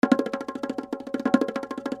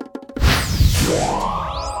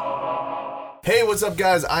Hey, what's up,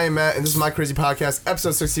 guys? I am Matt, and this is My Crazy Podcast,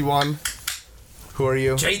 episode 61. Who are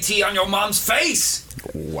you? JT on your mom's face!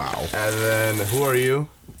 Wow. And then, who are you?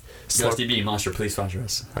 Dusty B, Monster, please sponsor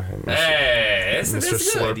us. Hey, Mr. this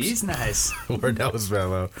is Slurps. good. He's nice. Word, that was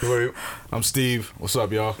mellow. Who are you? I'm Steve. What's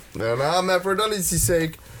up, y'all? And I'm Matt, for redundancy's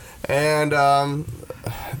sake. And,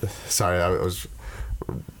 sorry, I was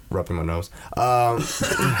rubbing my nose.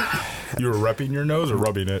 You were repping your nose or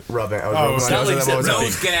rubbing it? Rubbing. I was Oh, rubbing my nose.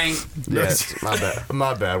 Nose gang. Yes, my bad.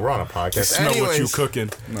 My bad. We're on a podcast. Smell what you Anyways, cooking.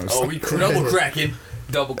 No, Oh, we double cracking.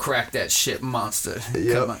 Double crack that shit, monster.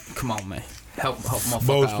 Yep. Come on, man. Help motherfucker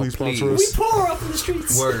Bose, out, please please. sponsor us. Pour up in the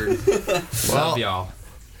streets. Word. Well- Love y'all.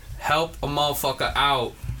 Help a motherfucker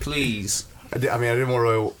out, please.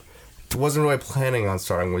 wasn't really planning on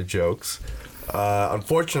starting with jokes.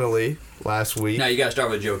 Unfortunately, last week. Now you gotta start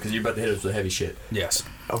with a joke because you're about to hit us with heavy shit. Yes.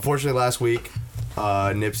 Unfortunately, last week,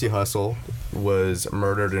 Nipsey Hussle was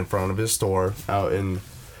murdered in front of his store out in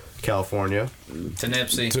California. To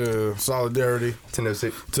Nipsey. To solidarity. To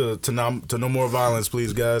Nipsey. To no more violence,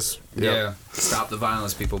 please, guys. Yeah. Stop the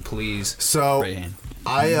violence, people, please. So, Right hand.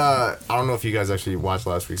 I don't know if you guys actually watched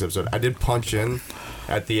last week's episode. I did punch in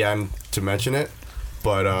at the end to mention it,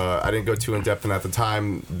 but I didn't go too in depth. And at the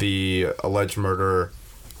time, the alleged murderer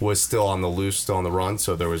was still on the loose, still on the run,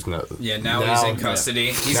 so there was no. Yeah, now he's in custody.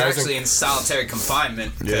 He's Now he's actually in solitary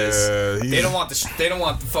confinement Yeah, because they don't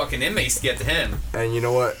want the fucking inmates to get to him. And you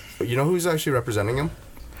know what? You know who's actually representing him?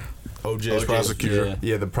 OJ's prosecutor. yeah.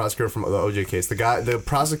 Yeah, the prosecutor from the OJ case. The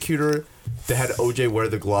prosecutor that had OJ wear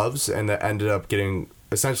the gloves and that ended up getting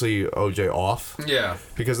essentially OJ off. Yeah.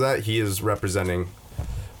 Because of that, he is representing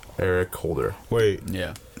Eric Holder. Wait,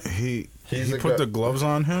 Yeah. he He's a put guy- the gloves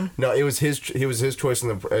on him? No, it was his choice in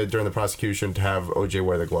the during the prosecution to have OJ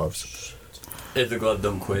wear the gloves. If the glove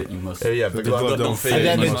don't quit, you must. Yeah, The glove don't fit. And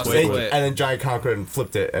then, you and must then quit. Giant Conquered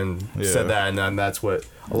flipped it and Yeah. said that, and then that's what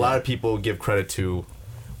a lot of people give credit to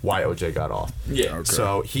why OJ got off. Yeah. Okay.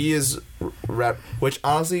 So he is which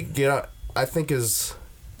honestly, I think is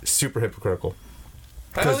super hypocritical.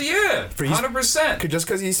 Hell yeah. for he's- 100%. Just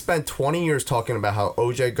because he spent 20 years talking about how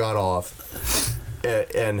OJ got off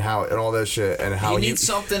and all that shit and how He needs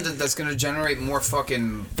something that's going to generate more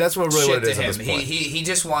fucking that's what really shit what it is to at him. this point. He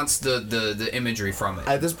just wants the imagery from it.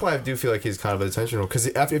 At this point, I do feel like he's kind of intentional because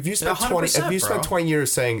if you spent 100%, 20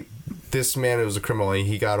 years saying this man was a criminal and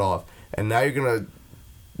he got off, and now you're gonna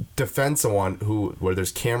defend someone where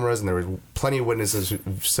there's cameras and there was plenty of witnesses who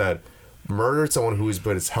said murdered someone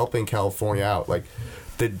but it's helping California out. Like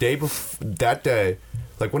the day before that day,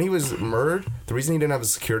 like when he was murdered, the reason he didn't have a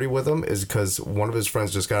security with him is because one of his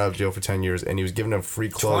friends just got out of jail for 10 years and he was giving him free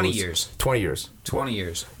clothes. 20 years. 20 years. 20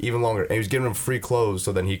 years. Even longer. And he was giving him free clothes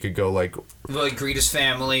so then he could go like Greet his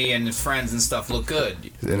family and his friends and stuff look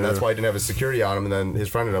good. and that's why he didn't have a security on him, and then his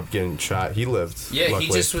friend ended up getting shot. He lived. Yeah, luckily.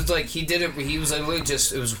 he just was like, he did it, he was literally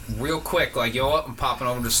just, it was real quick, like, yo, I'm popping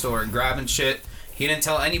over to the store and grabbing shit. He didn't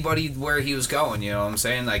tell anybody where he was going, you know what I'm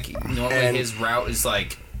saying? Like, normally And- his route is,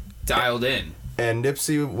 like, dialed in. And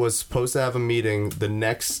Nipsey was supposed to have a meeting the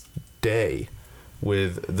next day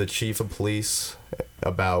with the chief of police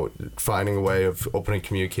about finding a way of opening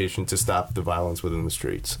communication to stop the violence within the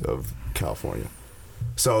streets of California.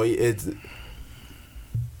 So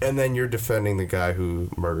and then you're defending the guy who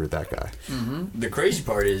murdered that guy. The crazy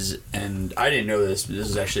part is, and I didn't know this, but this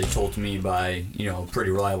is actually told to me by, a pretty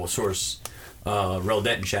reliable source, Rel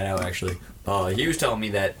Denton, shout out actually. He was telling me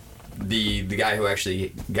that the guy who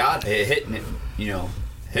actually got hit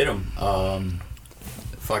him,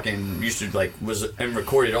 fucking used to was and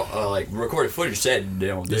recorded footage said,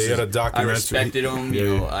 this he had a is, documentary. I respected him,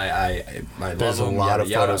 Yeah. I love There's a him. lot yada, of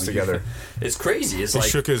yada. photos together. It's crazy. It's He like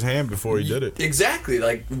shook his hand before he did it. exactly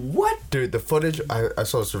like what? Dude, the footage, I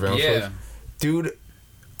saw the surveillance Yeah. footage. Dude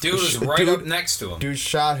Dude was right up next to him. Dude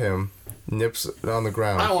shot him, nips on the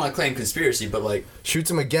ground, I don't want to claim conspiracy, but like, shoots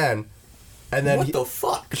him again, and then what the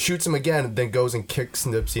fuck? shoots him again, then goes and kicks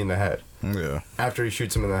Nipsey in the head. Yeah. After he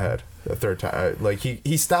shoots him in the head the third time.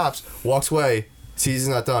 He stops, walks away, sees he's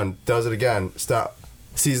not done, does it again, sees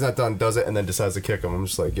he's not done, does it, and then decides to kick him. I'm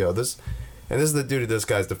just like, yo, this is the dude this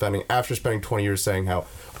guy's defending after spending 20 years saying how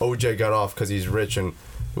OJ got off because he's rich and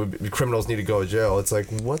criminals need to go to jail. It's like,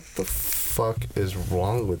 what the fuck is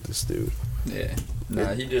wrong with this dude? Yeah.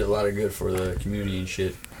 Nah, he did a lot of good for the community and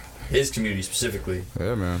shit. His community specifically.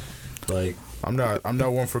 Yeah, man. Like, I'm not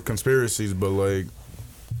one for conspiracies, but like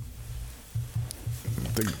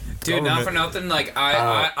the Dude, not for government- nothing. Like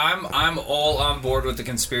I'm all on board with the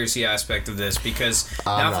conspiracy aspect of this because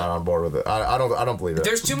I'm not on board with it. I don't believe it.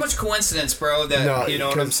 there's too much coincidence, bro. That No, you know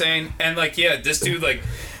what I'm 'cause- saying. And like, yeah, this dude, like,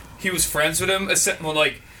 he was friends with him. Well,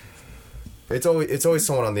 like, It's always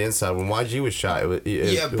someone on the inside. When YG was shot, it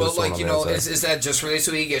Yeah, was but someone like, on you the know, inside. is that just related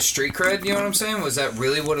so he gets street cred? You know what I'm saying? Was that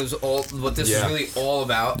really what this Yeah. was really all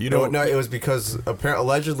about? You No, know, it was because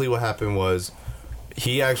allegedly what happened was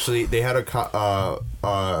they had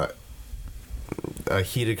a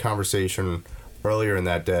heated conversation earlier in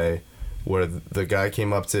that day where the guy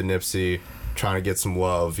came up to Nipsey trying to get some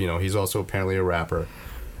love. You know, he's also apparently a rapper,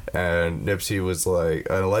 and Nipsey was like,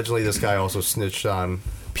 and allegedly this guy also snitched on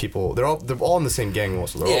people. They're all in the same gang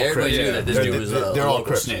most of them. Yeah, They're all everybody Crips. knew that this They're- dude was a they're all local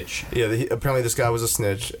Crips. snitch. Yeah, apparently this guy was a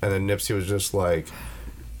snitch, and then Nipsey was just like,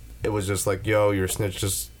 it was just like, yo, you're a snitch.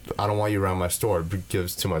 Just I don't want you around my store. It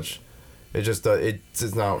gives too much. It just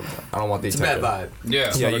it's not. I don't want the It's a bad attention. vibe.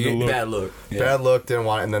 Yeah. Yeah, not a you good get look. Bad look. Yeah. bad look. Didn't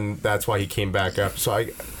want it, and then that's why he came back up. So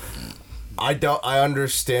I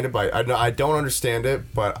understand it, but I don't understand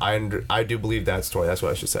it, but I do believe that story. That's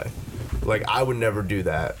what I should say. Like, I would never do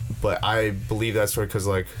that, but I believe that story because,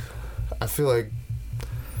 like, I feel like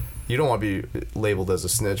you don't want to be labeled as a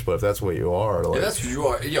snitch, but if that's what you are, like, Yeah, that's what you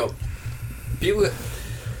are. Yo, people.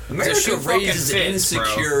 America shoe fucking raises fits, bro.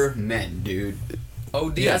 insecure men, dude.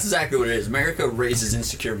 OD. Yeah, that's exactly what it is. America raises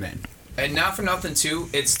insecure men. And not for nothing, too,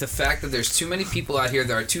 it's the fact that there's too many people out here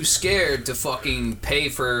that are too scared to fucking pay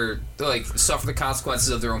for, like, suffer the consequences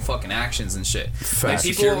of their own fucking actions and shit. Like,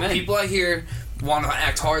 Secure men. people out here want to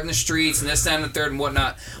act hard in the streets and this, that, and the third and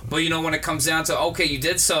whatnot. But, you know, when it comes down to, okay, you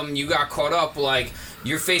did something, you got caught up, like,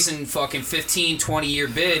 you're facing fucking 15, 20-year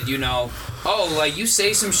bid, you know. Oh, like, you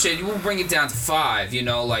say some shit, you won't bring it down to 5, you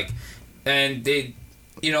know, like, and they,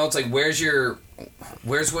 you know, it's like, where's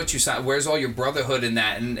what you signed? Where's all your brotherhood in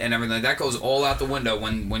that and everything? That goes all out the window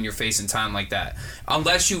when you're facing time like that.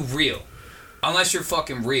 Unless you're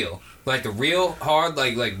fucking real, like the real hard,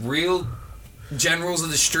 like real generals of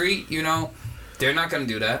the street. You know, they're not gonna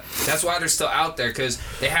do that. That's why they're still out there, because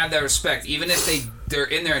they have that respect. Even if they're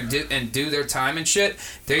in there and do their time and shit,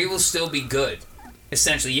 they will still be good.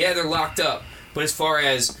 Essentially, yeah, they're locked up, but as far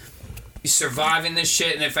as surviving this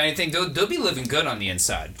shit, and if anything, they'll be living good on the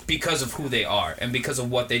inside because of who they are and because of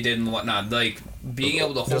what they did and whatnot. Like, being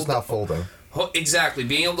able to hold just not folding. exactly,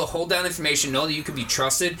 being able to hold down information, know that you can be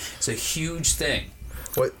trusted, is a huge thing.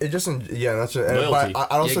 Well, it just that's just, and, Loyalty.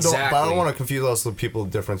 but I also don't. But I Exactly. don't want to confuse also people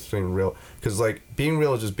the difference between real, because like being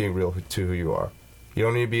real is just being real to who you are. You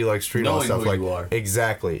don't need to be like street all Knowing stuff. who Like you are.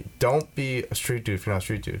 Exactly. Don't be a street dude if you're not a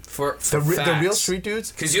street dude. For The real facts. street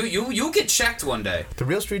dudes. Because you'll get checked one day. The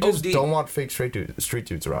real street dudes OD. don't want fake street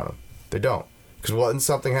dudes around them. They don't. Because when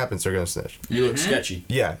something happens, they're gonna snitch. You look sketchy.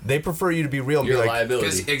 Yeah, they prefer you to be real and You're be a like, Because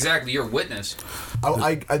liability. exactly, you're a witness.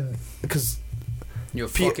 because You're a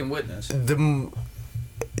Pe- fucking witness.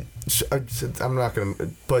 I'm not gonna.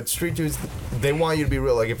 But street dudes, they want you to be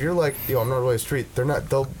real. Like if you're like, yo, I'm not really a street. They're not.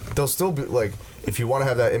 They'll still be like, if you want to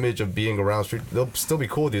have that image of being around street, they'll still be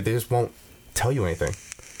cool with you. They just won't tell you anything.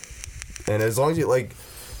 And as long as you like,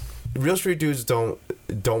 real street dudes don't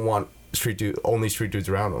want only street dudes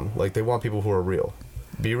around them. Like they want people who are real.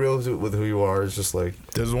 Be real with who you are. It's just like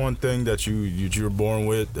there's one thing that you're born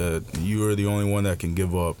with that you are the only one that can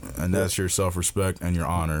give up, and that's your self-respect and your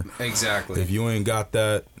honor. Exactly. If you ain't got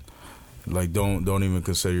that, like don't even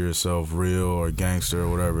consider yourself real or gangster or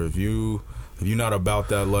whatever. If you're not about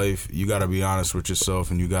that life, you got to be honest with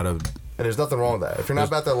yourself, and you got to. And there's nothing wrong with that. If you're not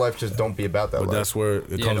about that life, just don't be about that But life. that's where it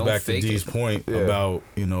Yeah, comes don't back to fake D's it. point Yeah. about,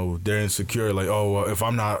 they're insecure. Like, oh, well, if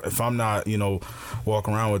I'm not,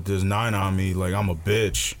 walking around with this 9 on me, like I'm a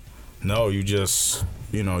bitch. No, you just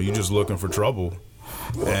looking for trouble.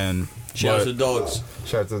 And Shout out to dogs.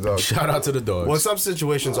 Shout out to the dog. shout out to the dogs. Well, in some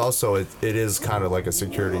situations also it is kind of like a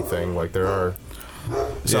security thing. Like there are.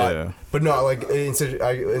 Yeah. But no, like in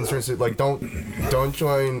certain like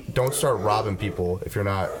don't start robbing people if you're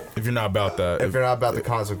not about that. if you're not about the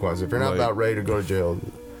consequences. If you're not Like- about ready to go to jail.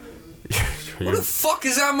 What the fuck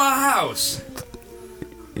is at my house?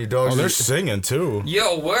 Your dogs. Oh, they're singing too.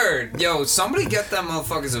 Yo, word. Yo, somebody get them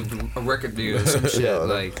motherfuckers a record deal or some shit. yeah,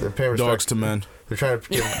 Like, they're paying respect. Dogs to men. They're trying to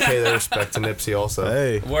pay their respect to Nipsey also.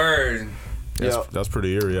 Hey, word. Yeah. that's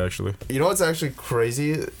pretty eerie actually. You know what's actually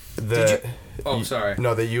crazy? That Oh, sorry.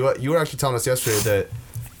 No, that you were actually telling us yesterday that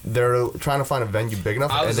they're trying to find a venue big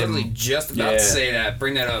enough, I was and literally then just about Yeah. to say that.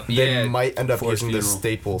 Bring that up. they Yeah. might end up Forced using the funeral.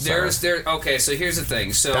 Staples Center. Okay, so here's the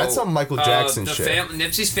thing. So That's some Michael Jackson the shit.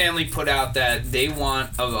 Nipsey's family put out that they want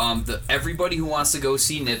everybody who wants to go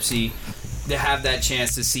see Nipsey to have that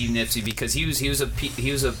chance to see Nipsey, because he was a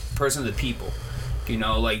person of the people,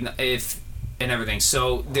 like if and everything.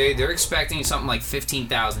 So they're expecting something like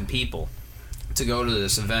 15,000 people to go to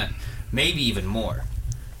this event, maybe even more.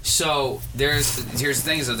 So here's the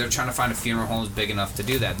thing is that they're trying to find a funeral home big enough to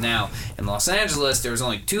do that. Now in Los Angeles, there's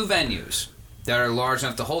only 2 venues that are large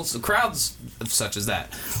enough to hold crowds such as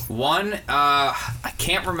that. One, I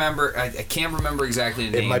can't remember. I can't remember exactly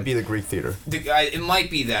the name. It might be the Greek Theater. It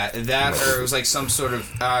might be that, or it was like some sort of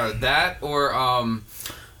that, or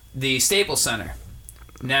the Staples Center.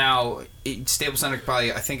 Now, Staples Center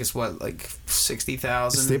probably, I think it's what, like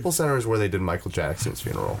 60,000. Staples Center is where they did Michael Jackson's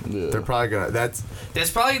funeral. Yeah. They're probably gonna.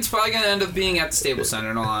 It's probably gonna end up being at the Staples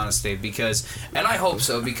Center, in all honesty, because, and I hope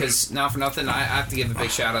so, because not for nothing, I have to give a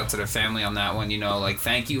big shout out to their family on that one. You know, like,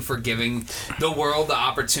 thank you for giving the world the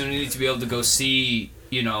opportunity to be able to go see,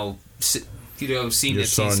 see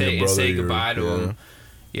Nipsey and say goodbye to him.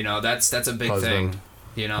 You know, that's a big Husband. thing.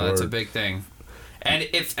 You know, that's a big thing. And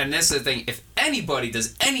this is the thing, if anybody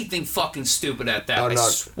does anything fucking stupid at that, I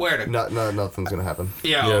swear to God. Nothing's gonna happen.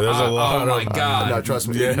 Yeah, there's a lot oh my of- God. No, trust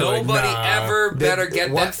me. Yeah. Nobody Like, nah. ever better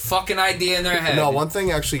get one- that fucking idea in their head. No, one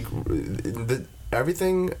thing actually,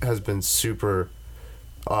 everything has been super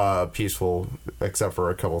peaceful, except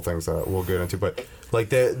for a couple things that we'll get into. But like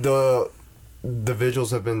the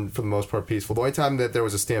vigils have been for the most part peaceful. The only time that there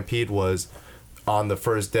was a stampede was on the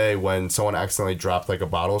first day when someone accidentally dropped like a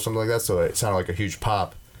bottle or something like that, so it sounded like a huge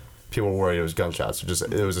pop. People were worried it was gunshots.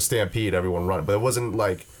 It was a stampede, everyone running, but it wasn't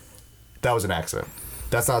like that was an accident.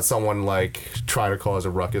 That's not someone like trying to cause a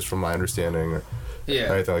ruckus, from my understanding, or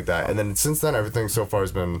anything like that. And then since then, everything so far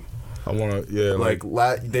has been I want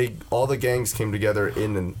to, all the gangs came together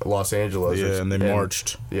in Los Angeles. and they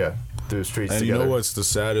marched. Yeah, through the streets And together. you know what's the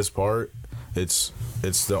saddest part? It's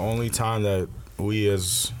the only time that we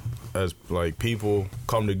as like people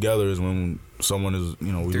come together is when someone is, we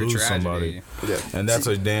Through lose tragedy. somebody. Yeah. And that's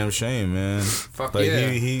a damn shame, man. Fuck like yeah.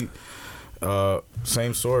 he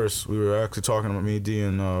same source. We were actually talking about, me, D,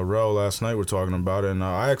 and Rel last night. We're talking about it, and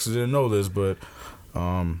I actually didn't know this, but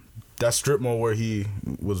that strip mall where he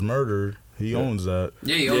was murdered, he owns that.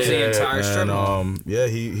 Yeah, he owns the entire strip mall. And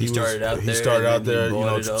he started out there, started out and then there, he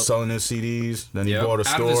bought it up. selling his CDs. Then he bought a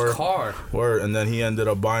Out store. of his car. And then he ended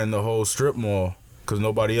up buying the whole strip mall because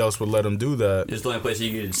nobody else would let him do that. It's the only place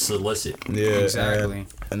you could solicit. Yeah, Exactly.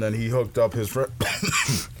 And then he hooked up his friend.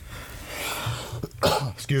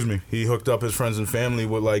 Excuse me. He hooked up his friends and family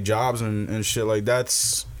with like jobs and shit. Like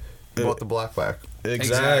that's Bought the black.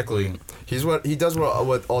 exactly. He does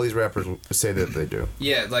what all these rappers say that they do.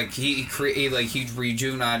 Yeah, like he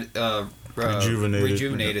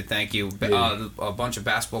rejuvenated. Thank you. A bunch of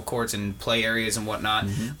basketball courts and play areas and whatnot.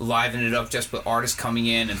 Liven it up just with artists coming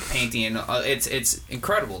in and painting. And it's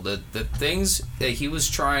incredible the things that he was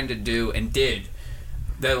trying to do and did.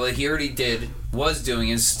 That what he already did, was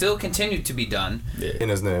doing, and still continued to be done In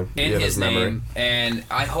his name. in his memory. name. And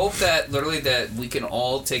I hope that literally that we can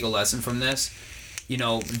all take a lesson from this.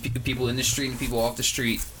 People in the street and people off the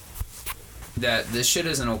street, that this shit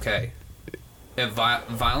isn't okay. If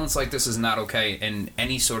violence like this is not okay in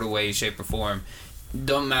any sort of way, shape, or form.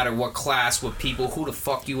 Don't matter what class, what people, who the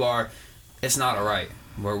fuck you are, it's not alright.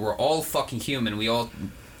 We're all fucking human. We're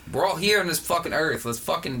all here on this fucking earth. Let's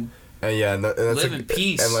fucking And that's live in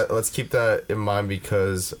peace. And let's keep that in mind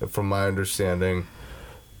because, from my understanding,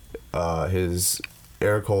 his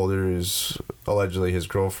Eric Holder's allegedly his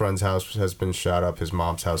girlfriend's house has been shot up, his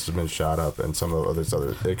mom's house has been shot up, and some of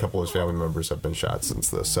a couple of his family members have been shot since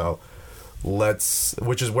this. So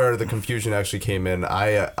which is where the confusion actually came in.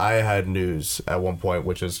 I had news at one point,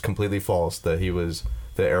 which is completely false, that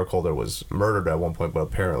Eric Holder was murdered at one point, but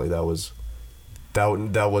apparently that was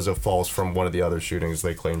a false from one of the other shootings.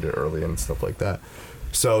 They claimed it early and stuff like that.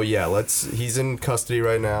 So yeah, he's in custody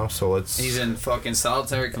right now. So he's in fucking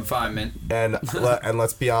solitary confinement. And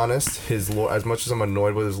let's be honest, his lawyer, as much as I'm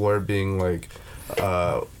annoyed with his lawyer being like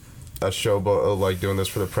a showboat, like doing this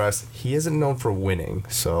for the press, he isn't known for winning.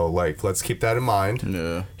 So like, let's keep that in mind.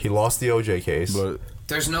 Yeah. He lost the OJ case. But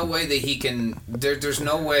There's no way that he can. There's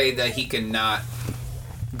no way that he can not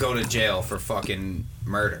go to jail for fucking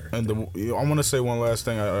murder. And I want to say one last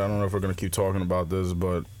thing. I don't know if we're gonna keep talking about this,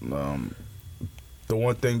 but the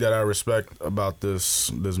one thing that I respect about this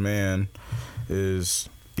man is,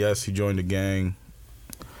 yes, he joined the gang,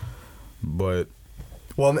 but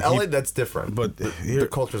well, in LA, that's different. But the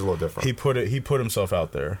culture's a little different. He put himself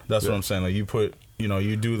out there. That's what I'm saying. Like you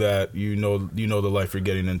do that. You know the life you're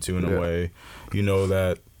getting into in a way. You know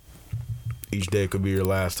that each day could be your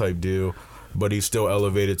last type deal. But he's still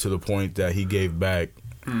elevated to the point that he gave back,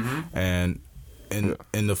 and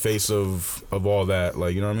in the face of all that,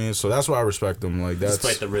 like, you know what I mean. So that's why I respect him. Like, that's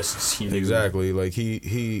despite the risks he knew. exactly. Like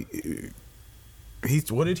he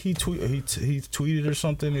what did he tweet? He tweeted or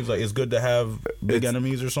something. He was like, "It's good to have big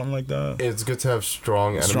enemies" or something like that. It's good to have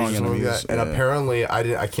strong enemies. Strong or something like enemies, that. And yeah. apparently,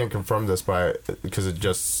 I can't confirm this, because it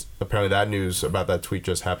just apparently that news about that tweet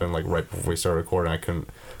just happened like right before we started recording. I couldn't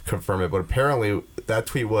confirm it, but apparently that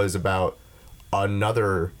tweet was about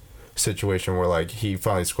another situation where like he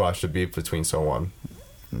finally squashed a beef between someone.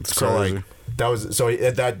 It's So crazy. like that was so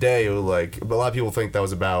at that day it was like, but a lot of people think that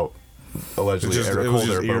was about allegedly Eric it was Holder,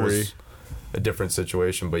 just but it eerie. was a different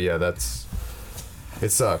situation. But yeah, it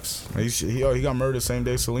sucks. He got murdered same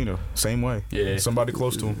day Selena, same way. Yeah. Somebody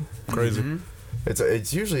close to him. Crazy.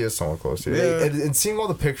 It's usually is someone close to you. Yeah. And seeing all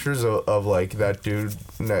the pictures of like that dude,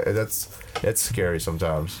 it's scary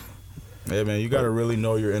sometimes. Yeah, man, you gotta really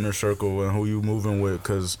know your inner circle and who you moving with,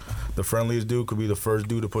 because the friendliest dude could be the first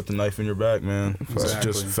dude to put the knife in your back, man. It's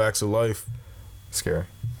Exactly. just facts of life. Scary.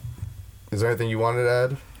 Is there anything you wanted to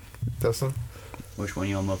add, Dustin? Which one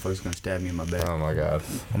of y'all motherfuckers gonna stab me in my back? Oh my god.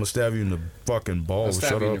 I'm gonna stab you in the fucking I'll balls.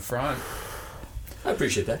 stab Shut you in up. the front. I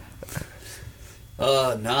appreciate that.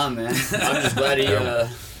 Nah, man. I'm just glad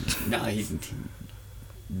he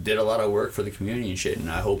did a lot of work for the community and shit, and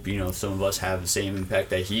I hope, some of us have the same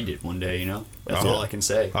impact that he did one day, That's all I can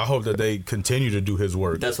say. I hope that they continue to do his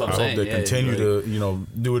work. That's what I'm I saying, hope they yeah, continue to,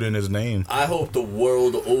 do it in his name. I hope the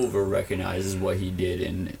world over recognizes what he did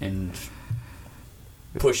and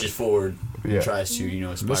pushes forward Yeah. and tries to,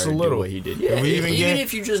 aspire Just a to little. do what he did. Yeah, If we even even gain-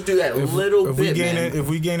 if you just do that little if bit, we gain man. if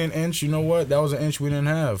we gain an inch, you know what? That was an inch we didn't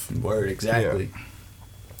have. Word, exactly.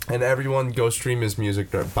 And everyone go stream his music.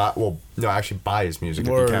 Buy his music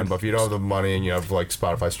if Word. you can. But if you don't have the money and you have like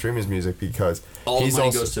Spotify, stream his music because All the he's money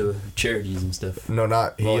also goes to charities and stuff. no,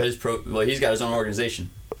 not he. Well, he's got his own organization.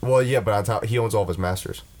 Well, yeah, but on top, he owns all of his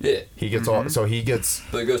masters. Yeah, He gets all, so he gets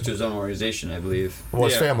but it goes to his own organization, I believe.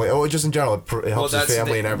 his Yeah. family. Oh, just in general, it helps his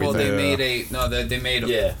family and everything. Well, they Yeah. made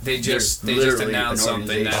Yeah, they just there's literally announced an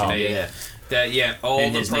something that organization, all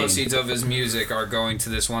In the his name. proceeds of his music are going to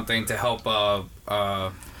this one thing to help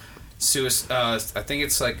suicide. I think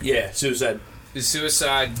it's like suicide.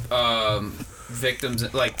 suicide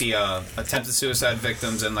victims, like the attempted suicide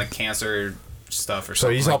victims and like cancer stuff or so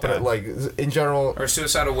something. he's like helping that. it like in general. or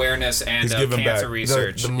suicide awareness and He's giving cancer back.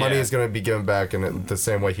 research. The money yeah. is going to be given back in the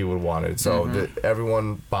same way he would want it. So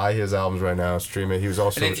everyone buy his albums right now, stream it. He was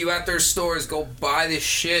also And if you at their stores, go buy this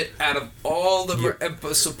shit out of all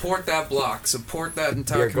the support that block, support that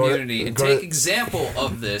entire Yeah, go to- community, and go take to- example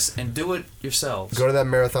of this and do it yourselves. go to that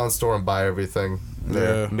Marathon store and buy everything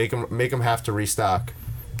there. Yeah. Make them have to restock.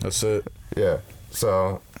 That's it. Yeah.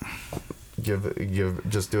 So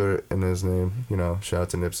just do it in his name. Shout out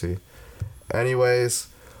to Nipsey. Anyways,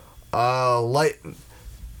 light.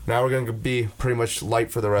 Now we're gonna be pretty much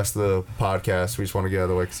light for the rest of the podcast. We just want to get out of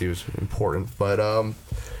the way because he was important. But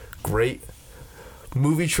great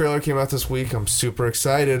movie trailer came out this week. I'm super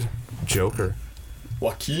excited. Joker.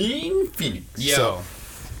 Joaquin Phoenix.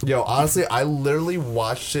 Yo, honestly, I literally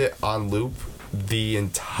watched it on loop the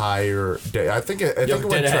entire day. I think it went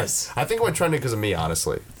dead trend. ass. I think it went trending because of me,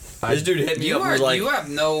 honestly. This dude hit me You up and was like, you have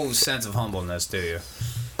no sense of humbleness, do you?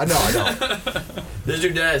 I know. this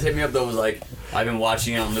dude dead ass hit me up though, was like, I've been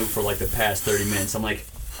watching it on loop for like the past 30 minutes. I'm like,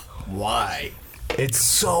 why? It's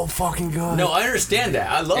so fucking good. No, I understand that.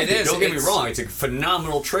 I love It it. is. Don't get me It's- wrong. It's a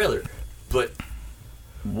phenomenal trailer. But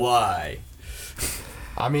why?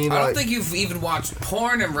 I mean, I don't like, think you've even watched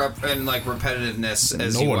porn and like repetitiveness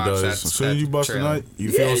as No you one watch does. that. As soon as you bust a trailer. nut, you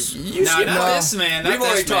Yeah, feel. you No, skip not that. this man. Not We've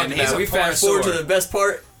already this man. talked He's about it. a We fast forward to connoisseur. the best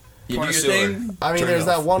part. You do your Connoisseur. thing. I mean, turn there's it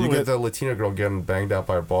that off. one You with get- the Latina girl getting banged out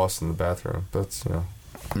by her boss in the bathroom. That's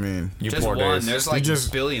I mean, you Just poor one. days. There's like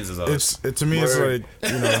just- billions of those. it's to me, it's Word.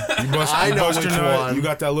 like you bust, I you know bust your which nut, one. you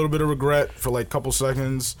got that little bit of regret for like a couple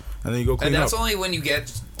seconds, and then you go clean And up. that's only when you get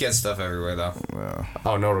stuff everywhere, though.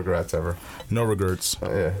 Oh, no regrets ever. No regrets.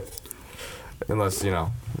 Yeah. Unless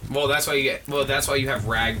Well, that's why you have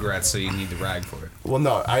rag-grets, so you need the rag for it. Well,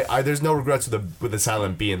 no, I there's no regrets with the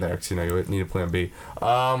silent B in there because you need a plan B.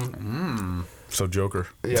 So Joker.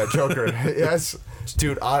 Yeah, Joker. Yes,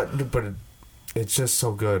 dude. But it's just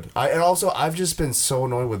so good. And also I've just been so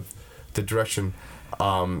annoyed with the direction.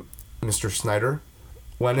 Mr. Snyder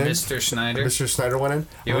went in. Mr. Schneider. Mr. Snyder went in.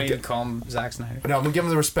 You I'm want gonna to call him Zack Snyder? No, I'm gonna give him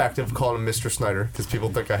the respect of calling him Mr. Snyder because people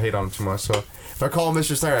think I hate on him too much. So if I call him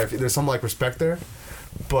Mr. Snyder, there's some like respect there.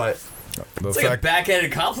 But The It's like a fact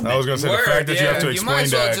backhanded compliment. I was gonna say Word, the fact that you yeah. have to You might explain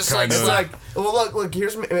as well that just, like, kind it's of. slap- like, well, look.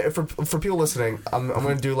 Here's for people listening. I'm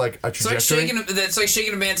gonna do like a It's like trajectory. it's like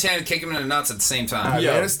shaking a man's hand and kicking him in the nuts at the same time.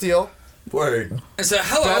 Yeah. Man of Steel. Word. And so,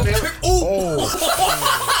 hello. Batman- Ooh.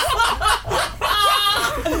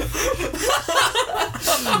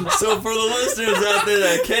 So for the listeners out there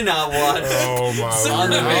that cannot watch, Oh my on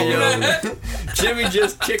the word. video, Jimmy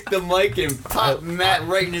just kicked the mic and popped Matt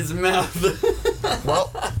right in his mouth.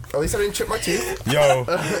 Well, at least I didn't chip my teeth. Yo,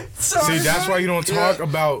 see, that's why you don't talk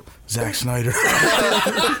about Zack Snyder.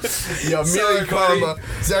 Yo, Amelia Karma.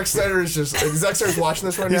 Zack Snyder's watching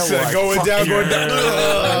this right He now. said, like, going down.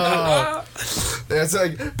 Yeah, it's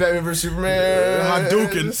like Batman vs Superman.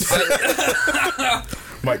 Hadouken.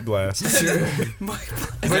 Mike Blast.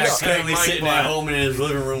 Zach's currently sitting at home in his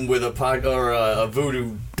living room with a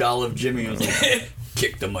voodoo doll of Jimmy. And was like,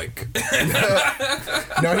 kick the mic.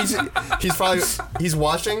 No, he's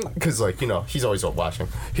watching because, like, you know, he's always watching.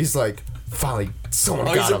 He's like, finally, someone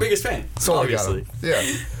got him. He's the biggest fan. Someone obviously. got him. Yeah,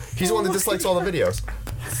 he's the one that dislikes all the videos.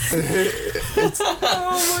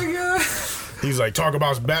 Oh my god. He's like, talk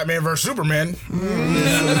about Batman versus Superman.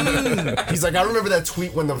 He's like, I remember that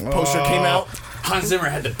tweet when the poster came out. Hans Zimmer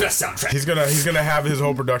had the best soundtrack. He's gonna have his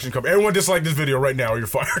whole production come. Everyone dislike this video right now, or you're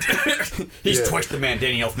fired. He's twice the man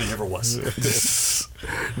Danny Elfman ever was.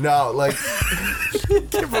 No, like,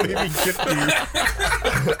 Can't believe he kicked you.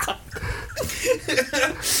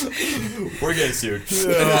 We're getting sued.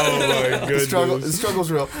 Oh my the goodness. struggle's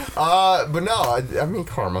real. But no, I mean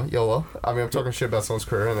karma, YOLO. I mean, I'm talking shit about someone's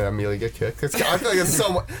career and then I immediately get kicked. I feel like it's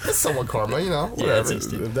somewhat karma, you know. Yeah, Whatever.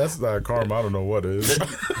 If that's not karma, I don't know what is.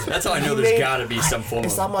 That's how I know there's got to be some form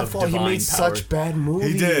It's of not my fault. He divine made power. such bad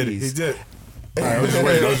movies. He did. I was just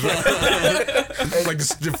waiting. It's like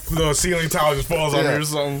the ceiling tile just falls on me or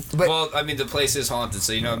something. But- Well, I mean, the place is haunted,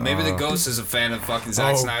 so you know maybe the ghost is a fan of fucking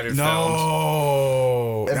Zack Snyder films.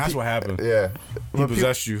 No, And that's pe- what happened. Yeah. He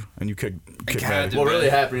possessed you, and you kicked had Matt. to. What really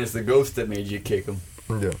happened is the ghost that made you kick him.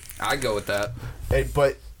 Yeah. I'd go with that.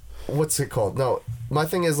 But what's it called? No, my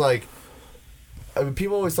thing is like, I mean,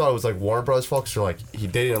 people always thought it was like Warner Brothers' fault because like they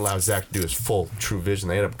didn't allow Zach to do his full true vision.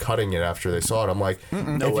 They ended up cutting it after they saw it. I'm like,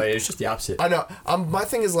 No way. It's just the opposite. I know. My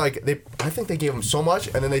thing is like I think they gave him so much,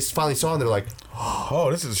 and then they finally saw it, and they're like, Oh,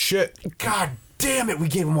 this is shit. God damn it, we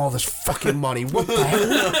gave him all this fucking money. What the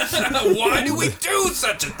hell? Why do we do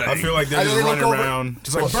such a thing? I feel like they're And just then they running look over- around,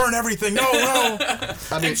 just like burn everything. No. I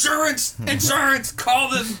mean, Insurance, call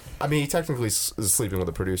them. I mean, he technically is sleeping with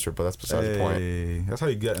the producer, but that's beside the point. Hey, that's how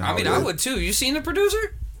you get. in I mean, I Hollywood. would too. You seen the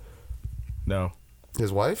producer? No. His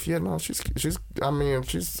wife? Yeah, no, she's. I mean,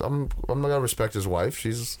 I'm not gonna respect his wife.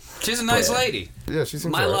 She's She's a nice lady. yeah, she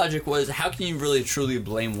seems My alright. logic was, how can you really truly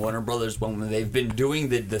blame Warner Brothers when they've been doing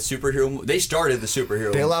the superhero? They started the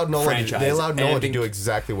superhero. They allowed Nolan. franchise They allowed and Nolan have to been- do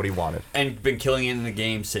exactly what he wanted. and been killing it in the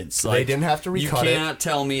game since. They didn't have to You recut it. cannot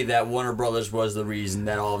tell me that Warner Brothers was the reason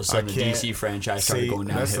that all of a sudden the can't- DC franchise started See, going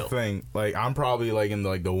that's the downhill. thing. Like, I'm probably like in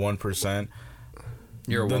like the 1%.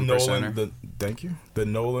 You're a The 1%er. Nolan, thank you. The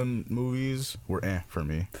Nolan movies were for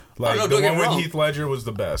me. Like no, the don't get one me with wrong. Heath Ledger was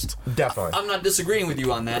the best. Definitely. I'm not disagreeing with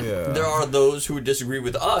you on that. Yeah. There are those who disagree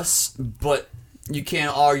with us, but you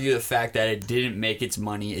can't argue the fact that it didn't make its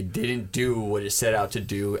money. It didn't do what it set out to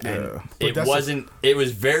do, Yeah. and But it that's wasn't. It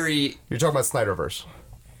was very You're talking about Snyderverse.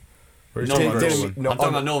 Where's Nolanverse. didn't- no, I'm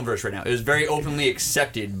talking about Nolanverse right now. It was very openly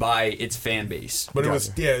accepted by its fan base. But it was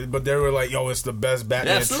but they were like, yo, it's the best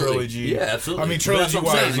Batman Absolutely. trilogy. Yeah, absolutely. I mean, But that's trilogy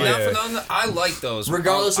what I'm wise, saying. Not for yeah. nothing, I like those.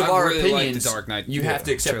 Regardless I of our really like opinions, the Dark Knight. you have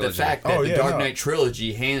to accept trilogy. the fact that Oh, the yeah, Dark no. Knight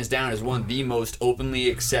trilogy, hands down, is one of the most openly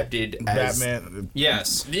accepted as Batman.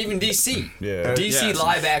 Yes. even DC. Yeah. DC Yes.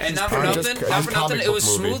 live action. And not for Just- nothing, just not for nothing, comic it was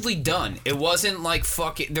book movie. smoothly done. It wasn't like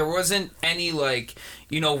fucking. There wasn't any like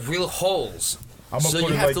real holes. I'm gonna So put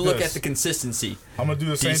you it have like to look this. at the consistency. I'm gonna do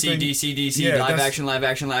the same DC, thing. DC, Yeah, live that's- action, live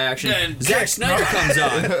action, live action. Then Zack kick. Snyder comes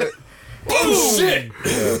on. Boom! Shit!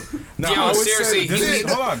 No, Yo, I would seriously, say this he-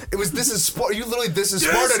 is, hold on. It was. This is Sparta. You literally. This is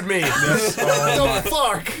Sparta me. What the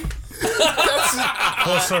fuck?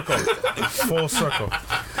 Full circle. Full circle.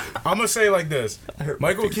 I'm gonna say like this.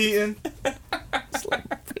 Michael Keaton.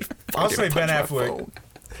 I'll say Ben Affleck.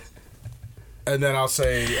 And then I'll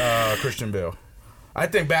say Christian Bale. I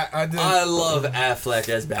think I love Affleck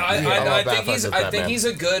as Batman. I I love think Batman he's. as I think Batman. he's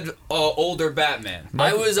a good older Batman.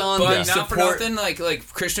 I was on But the not for support. nothing, like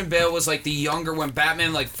Christian Bale was like the younger when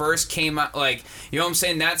Batman like first came out. Like you know what I'm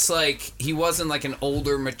saying? That's like he wasn't like an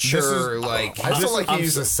older, mature like. I still like he I'm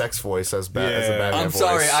used a sex voice as a Yeah. Batman I'm voice.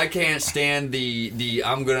 sorry, I can't stand the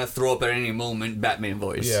I'm gonna throw up at any moment Batman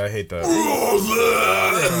voice. Yeah, I hate that.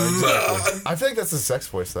 I think that's his sex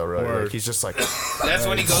voice though, right? Word. Like, he's just like That's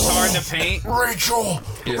when he goes hard in the paint. Rachel.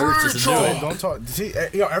 It hurts just to do it. Don't talk. See,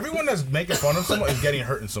 everyone that's making fun of someone is getting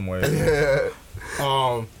hurt in some way.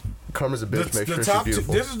 Karma's a bitch. Make The sure she's top two,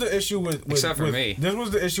 beautiful. this is the issue with Except for with- me. This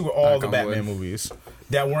was the issue with all Knock the on Batman wood. movies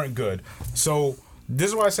that weren't good. So this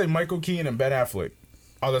is why I say Michael Keaton and Ben Affleck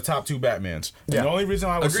are the top two Batmans. And Yeah. the only reason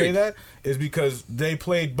I would say Agreed. that is because they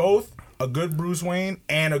played both a good Bruce Wayne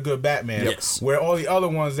and a good Batman. Yes. Where all the other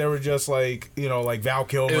ones, they were just like, you know, like Val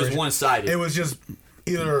Kilmer. It was one-sided. It was just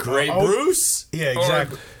either Great Bruce. Yeah,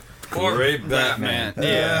 exactly. Or Great Batman.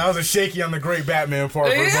 Yeah, I was a shaky on the Great Batman part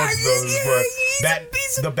for both of those, but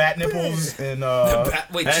the bat nipples and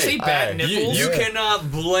Wait, did you say bat nipples? You cannot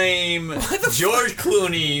blame George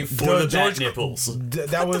Clooney for the bat nipples.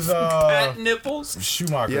 that was bat nipples?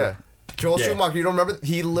 Schumacher. Yeah. Joel Yeah. Schumacher, you don't remember?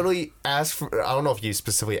 He literally asked for, I don't know if he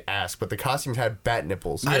specifically asked, but the costume had bat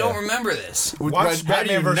nipples. I don't remember this. Watch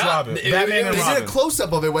Batman vs. Robin. Batman and They Robin. did a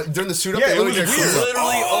close-up of it during the suit-up. Yeah, they it was literally did a weird. close-up.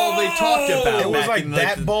 Literally all they talked about. It was back like in,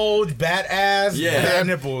 bat bulge, bat ass, Yeah. bat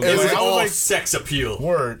nipples. It It was was all like, sex appeal.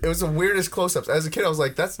 word. It was the weirdest close-ups. As a kid, I was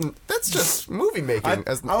like, "That's just movie making."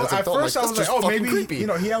 As an at adult, first, I was that's like, just oh, fucking maybe creepy. you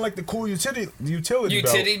know he had like the cool utility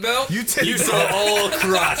Utility belt? You saw all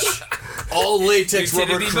crotch. All latex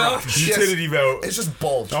rubber Utility belt? crotch. utility belt. It's just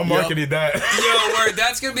bulge. I'm marketing that. Yo, word,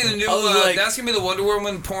 that's gonna be the new. I was like- That's gonna be the Wonder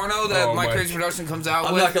Woman porno that Oh Mike my- Crazy Production comes out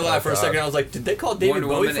I'm with. not gonna lie, for a God. second I was like, did they call David Wonder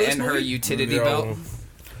Bowie Woman for this and her movie? utility Yo, belt.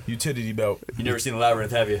 Utility belt. You never seen The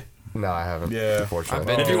Labyrinth, have you? No, I haven't. Yeah. Unfortunately. I've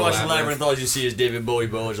been If you Oh, watch The Labyrinth. Labyrinth, all you see is David Bowie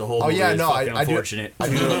Bowie as a whole Oh movie. yeah, It's no, fucking I do. unfortunate. I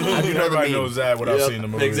do know the Everybody meme. knows that without Yep, seeing the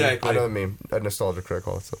movie. exactly. I know the meme. A nostalgia critic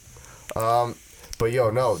all that stuff. But yo,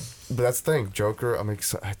 no. But that's the thing. Joker. I'm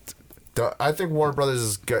excited. I think Warner Brothers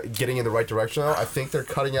is getting in the right direction now. I think they're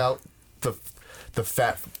cutting out the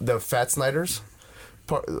fat Snyders.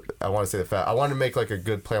 I want to say the fat. I want to make like a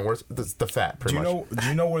good plan. Where's the fat? Pretty much. Do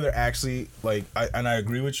you know where they're actually like? And I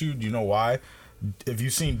agree with you. Do you know why? Have you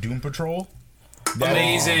seen Doom Patrol?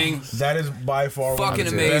 Amazing. That is by far one Fucking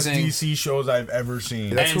of the best amazing. DC shows I've ever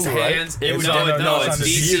seen. That's Hands, Hulu, right? hands. It was no, on the- no, it's it's the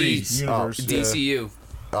DC. series. universe. yeah. DCU.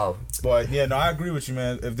 Oh, But yeah, no, I agree with you,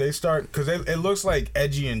 man. If they start, because it looks like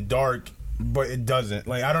edgy and dark, but it doesn't.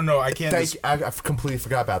 Like I don't know, I can't. I completely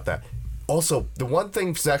forgot about that. Also, the one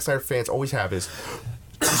thing Zack Snyder fans always have is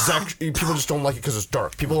people just don't like it because it's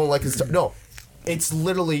dark. People don't like it. No, it's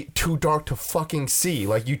literally too dark to fucking see.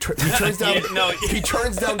 Like he turns down. Yeah, no. He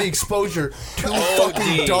turns down the exposure too Oh,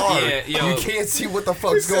 fucking dude, dark. yeah, yo. You can't see what the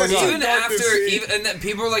fuck's going on. Even dark to after, see. and then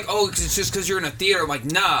people are like, "Oh, it's just because you're in a theater." I'm like,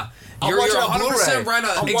 "Nah, I'm you're watching on 100% Blu-ray. right on.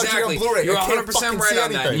 I'm watching on Exactly, Blu-ray. you're I can't 100% fucking right see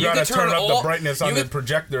on that. anything. You can gotta turn up the all- brightness on you the can-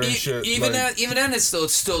 projector and shit, Even like- then, it's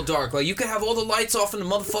still dark. Like you can have all the lights off in the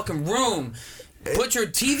motherfucking room. Put your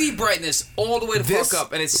TV brightness all the way to fuck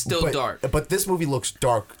up, and it's still dark. But this movie looks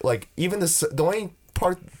dark. Like even the only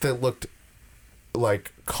part that looked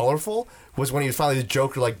like colorful was when he was finally the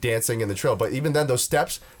Joker like dancing in the trail. But even then, those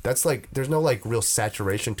steps, that's like there's no like real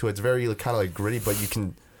saturation to it. It's very kind of like gritty, but you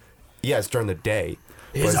can. Yeah, it's during the day.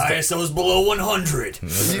 His But ISO is below 100.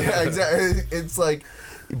 yeah, exactly. It's like,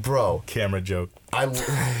 bro, Camera joke.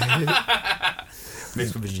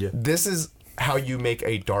 this is how you make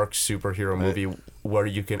a dark superhero movie where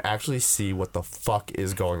you can actually see what the fuck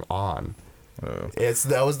is going on.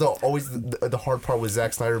 That was always the hard part with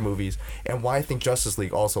Zack Snyder movies, and why I think Justice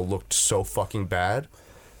League also looked so fucking bad,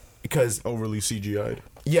 because Overly CGI'd.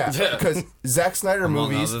 because Zack Snyder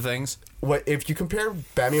Among movies. other things. What if you compare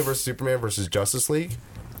Batman vs Superman versus Justice League?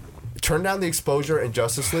 Turn down the exposure in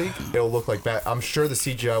Justice League, it'll look like that. I'm sure the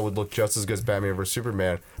CGI would look just as good as Batman vs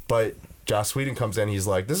Superman, but Joss Whedon comes in, he's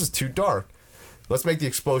like, "This is too dark. Let's make the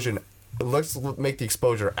exposure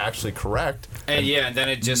actually correct." And yeah, and then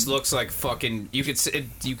it just looks like fucking. You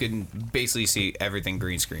can basically see everything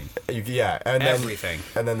green screen. Yeah, and then Everything.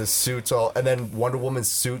 and then the suits and then Wonder Woman's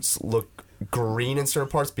suits look green in certain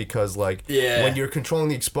parts because when you're controlling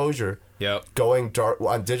the exposure. Yep. Going dark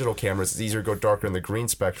on digital cameras, it's easier to go darker in the green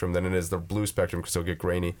spectrum than it is the blue spectrum because it'll get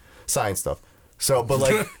grainy. Science stuff. So,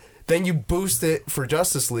 but then you boost it for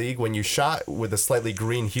Justice League when you shot with a slightly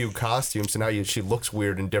green hue costume. So now she looks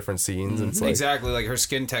weird in different scenes. And it's like, Exactly, like her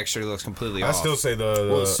skin texture looks completely I off. still say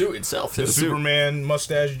Well, the suit itself. the Superman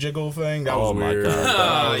mustache jiggle thing. That was Oh my weird. God.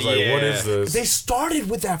 I was like, Yeah. what is this? they started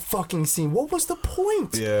with that fucking scene. What was the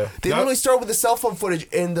point? Yeah. They That- literally started with the cell phone footage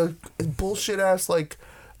and the bullshit ass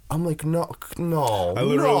I'm like, no.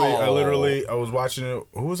 I was watching it.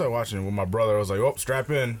 Who was I watching it with? My brother. I was like, oh, strap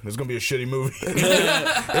in. It's gonna be a shitty movie.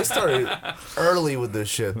 They started early with this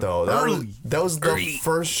shit though. That was the Early.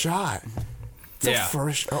 first shot. The Yeah.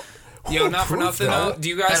 first. Yo, not for nothing. Do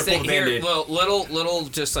you guys Had to think pull the here? Band-Aid. Little,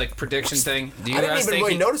 just like prediction thing. Do you I didn't guys even think?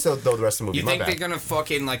 really notice though the rest of the movie. You My think bad. they're gonna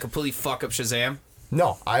fucking like completely fuck up Shazam?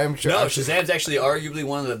 No, I am sure. No, Shazam's actually arguably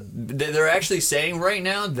one of the. They're actually saying right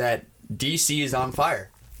now that DC is on fire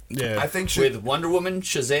Yeah. I think with Wonder Woman,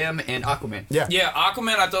 Shazam, and Aquaman. Yeah. Yeah,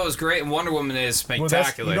 Aquaman I thought was great, and Wonder Woman is Well,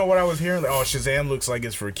 spectacular. you know what I was hearing? Like, oh, Shazam looks like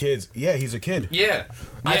it's for kids. Yeah, he's a kid. Yeah,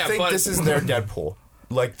 I yeah, think but this is their Deadpool.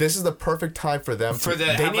 Like, this is the perfect time for them. For the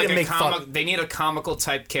they have need like to a make comic, fun. they need a comical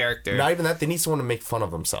type character. Not even that. They need someone to make fun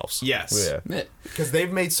of themselves. Yes. Yeah. Because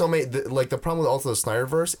they've made so many. Like, the problem with also the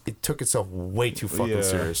Snyderverse, it took itself way too fucking Yeah.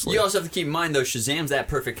 seriously. You also have to keep in mind, though, Shazam's that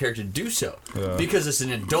perfect character to do so. Because it's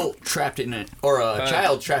an adult trapped in a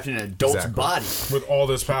child trapped in an adult's Exactly. body. With all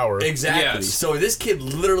this power. Exactly. Yes. So this kid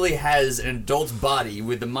literally has an adult's body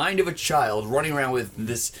with the mind of a child running around with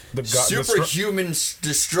this superhuman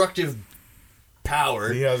destructive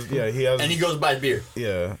power. He has, and he goes by beer.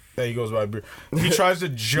 yeah. He goes by beer. He tries to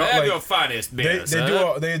jump. Grab Like, your finest beers.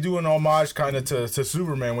 they do an homage kind of to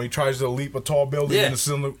Superman when he tries to leap a tall building in a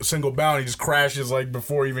single bound. He just crashes like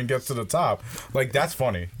before he even gets to the top. Like, that's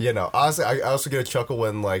funny. You know, honestly, I also get a chuckle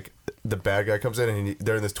when, like, the bad guy comes in and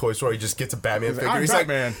they're in this toy store. He just gets a Batman figure. I'm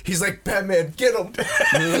Batman. He's like, Batman, get him.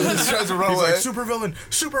 He just tries to run He's away. like, super villain.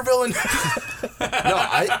 No,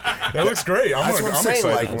 That looks great. I'm That's what I'm saying.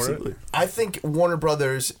 excited Like, for it. I think Warner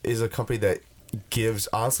Brothers is a company that gives,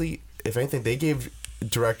 honestly, if anything, they gave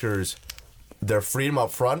directors their freedom up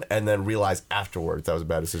front and then realized afterwards that was a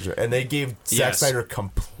bad decision. And they gave Zack Yes. Snyder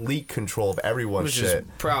complete control of everyone's Which shit. is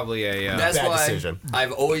probably a That's Bad why decision.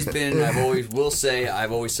 I've always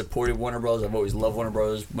supported Warner Bros. I've always loved Warner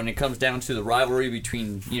Bros. When it comes down to the rivalry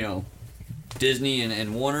between, Disney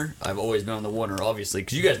and Warner, I've always been on the Warner, obviously,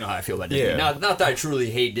 because you guys know how I feel about Disney. Yeah. Not that I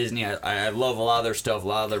truly hate Disney. I love a lot of their stuff, a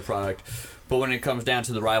lot of their product. But when it comes down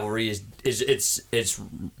to the rivalry, it's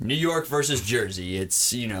New York versus Jersey.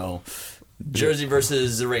 It's Jersey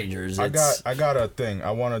versus the Rangers. I got a thing.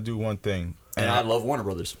 I want to do one thing. and I love Warner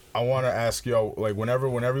Brothers. I want to ask y'all, like, when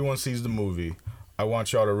everyone sees the movie, I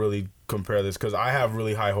want y'all to really compare this, because I have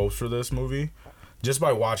really high hopes for this movie just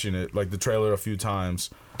by watching it, like the trailer a few times.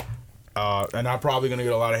 And I'm probably going to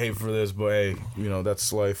get a lot of hate for this, but hey,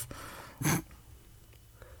 that's life.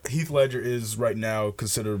 Heath Ledger is right now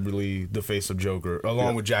considerably the face of Joker,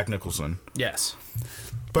 along with Jack Nicholson. yes.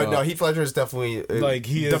 But no, Heath Ledger is definitely like,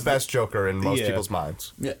 he the is best Joker in most yeah. people's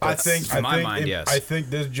minds. Yeah, I think yes. I think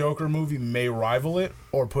this Joker movie may rival it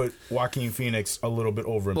or put Joaquin Phoenix a little bit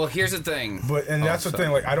over him. Well, here's the thing. But that's the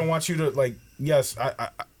thing. Like, I don't want you to, like, yes, I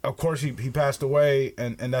of course he passed away,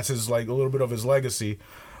 and that's his, like, a little bit of his legacy.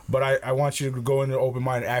 But I want you to go in an open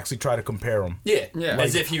mind and actually try to compare them. Yeah.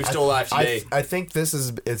 As if he was still alive today. I think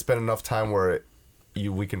it's been enough time where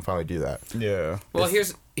we can finally do that. Yeah. Well,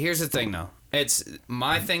 here's the thing, though. It's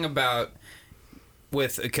my thing about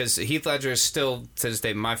because Heath Ledger is still to this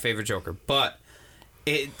day my favorite Joker, but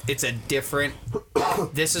it's a different.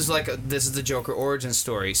 This is the Joker origin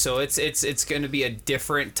story, so it's going to be a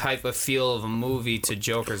different type of feel of a movie to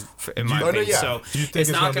Joker's, in my opinion. yeah. So Do you think it's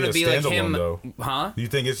not going to be like standalone, him, though? huh? Do you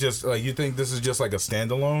think it's just like this is just like a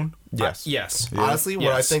standalone? Yes. Yes. Honestly, what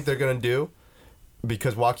I Yes. think they're gonna do,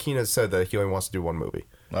 because Joaquin has said that he only wants to do one movie.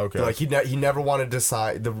 Okay. Like he never wanted to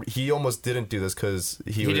decide. He almost didn't do this because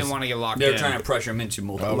he Didn't want to get locked They in. were trying to pressure him into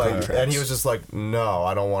multiple like, contracts. and he was just like, no,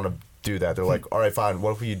 I don't want to do that. They're like, all right, fine.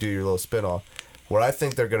 What if you do your little spin-off? What I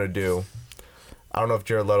think they're gonna do, I don't know if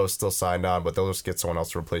Jared Leto's still signed on, but they'll just get someone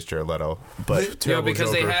else to replace Jared Leto. But Yeah, terrible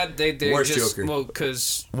because Joker. they Worst just Joker. well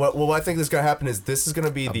because What I think is going to happen is this is going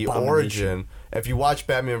to be the Abomination. origin. If you watch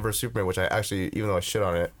Batman vs Superman, which I actually, even though I shit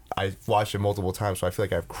on it, I watched it multiple times, so I feel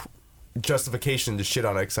like I have justification to shit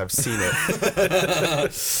on it because I've seen it.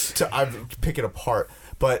 I pick it apart.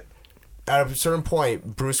 But at a certain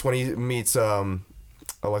point, Bruce, when he meets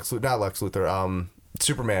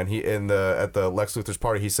Superman, he at the Lex Luthor's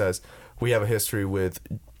party, he says, "We have a history with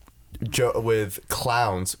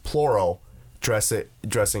clowns, plural, dressing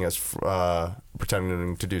as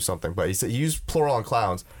pretending to do something." But he said he used plural on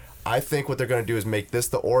clowns. I think what they're going to do is make this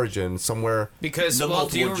the origin somewhere. Because The do you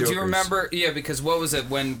multiple Jokers. remember? Yeah, because what was it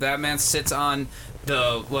when Batman sits on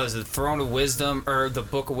the Throne of Wisdom or the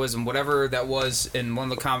Book of Wisdom, whatever that was in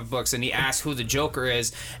one of the comic books, and he asks who the Joker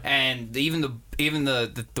is, and even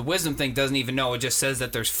the Wisdom thing doesn't even know. It just says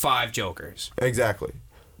that there's 5 Jokers. Exactly.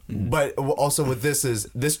 But also with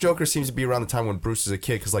this Joker seems to be around the time when Bruce is a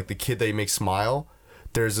kid, because like the kid that he makes smile,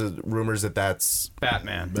 there's rumors that's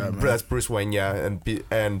Batman. that's Bruce Wayne, yeah,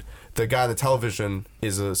 and the guy on the television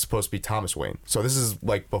is supposed to be Thomas Wayne. So this is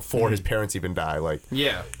like before his parents even die. Like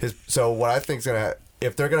Yeah. So what I think is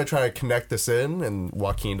if they're gonna try to connect this in, and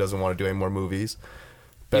Joaquin doesn't want to do any more movies.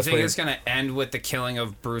 You think it's gonna end with the killing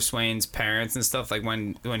of Bruce Wayne's parents and stuff, like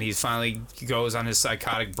when he finally goes on his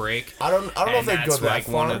psychotic break? I don't know if they go that's that like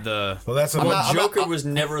far. one of the. Well, that's Joker was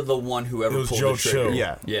never the one who ever It was pulled Joe the trigger. Chill.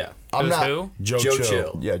 Yeah. Yeah. I'm It was not. who? Joe Chill.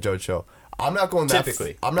 Chill. Yeah, Joe Chill. I'm not going that.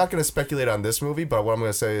 Typically. I'm not going to speculate on this movie, but what I'm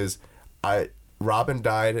going to say is, Robin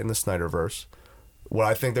died in the Snyderverse. What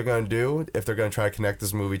I think they're going to do, if they're going to try to connect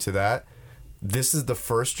this movie to that, this is the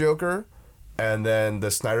first Joker, and then the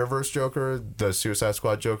Snyderverse Joker, the Suicide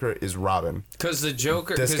Squad Joker, is Robin. Because the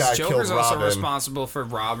Joker, This because guy Joker's killed also Robin. responsible for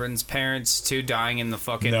Robin's parents too dying in the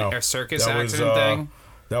fucking No, circus that was, accident thing.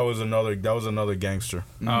 That was another gangster.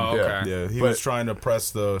 Oh, okay. Yeah, he But- was trying to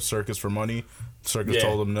press the circus for money. Circus Yeah.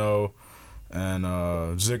 told him no, and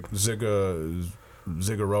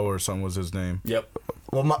Zigaro or something was his name. Yep.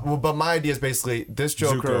 But my idea is basically this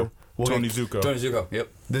Joker. Zuko. Tony Zuko. Tony Zuko. Yep.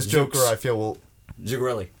 This Joker, I feel, will.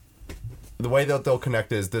 Zuccarelli. The way that they'll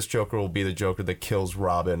connect is this Joker will be the Joker that kills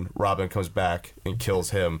Robin. Robin comes back and kills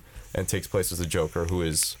him and takes place as the Joker, who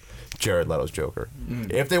is Jared Leto's Joker.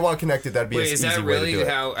 If they want to connect it, that'd be Wait, an is easy that way to really do it.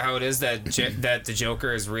 how it is that that the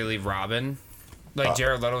Joker is really Robin? Like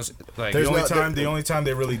Jared Leto's like. there's The only time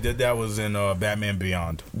they really did that was in Batman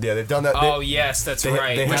Beyond. Yeah, they've done that. Oh yes, that's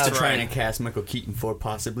right. they That's have- They're trying right. to cast Michael Keaton for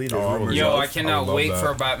possibly the Oh, rumors. Yo, of. I cannot love wait that. for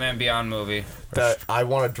a Batman Beyond movie. that I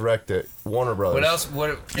want to direct it. Warner Brothers. What else?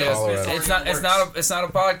 What? Yeah, all right. it's not a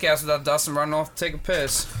podcast without Dustin running off to take a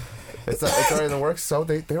piss. It's already in the works. So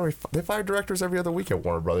they fire directors every other week at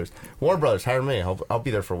Warner Brothers. Warner Brothers, hire me. I'll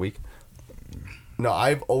be there for a week. No,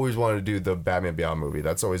 I've always wanted to do the Batman Beyond movie.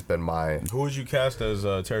 That's always been my Who would you cast as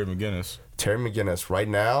Terry McGinnis? Terry McGinnis right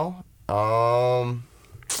now.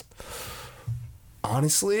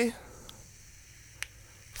 Honestly,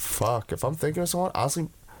 fuck. If I'm thinking of someone, honestly,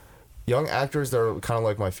 young actors that are kind of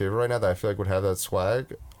like my favorite right now that I feel like would have that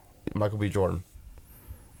swag, Michael B. Jordan.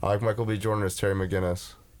 I like Michael B. Jordan as Terry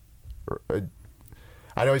McGinnis.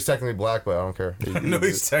 I know he's technically black, but I don't care. No,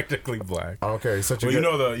 he's technically black. I don't care. He's such a Well,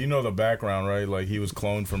 good. you know the background, right? Like he was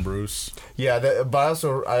cloned from Bruce. Yeah, but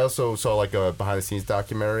I also saw like a behind the scenes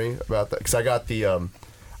documentary about that because I got the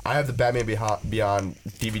I have the Batman Beyond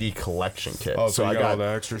DVD collection kit. Oh, so you I got all the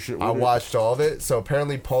extra shit with I it? watched all of it. So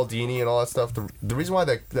apparently Paul Dini and all that stuff. The reason why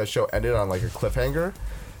that show ended on like a cliffhanger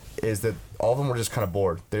is that all of them were just kind of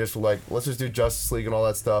bored. They just were like, let's just do Justice League and all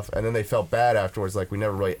that stuff, and then they felt bad afterwards. Like we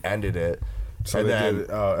never really ended it. So and they then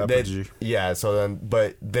did Apogee. yeah. So then,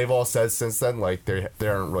 but they've all said since then like they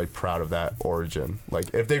aren't really proud of that origin.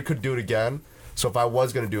 Like if they could do it again. So if I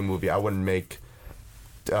was gonna do a movie, I wouldn't make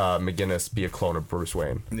McGinnis be a clone of Bruce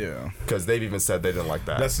Wayne. Yeah. Because they've even said they didn't like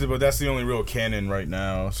that. But that's the only real canon right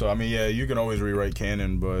now. So I mean, yeah, you can always rewrite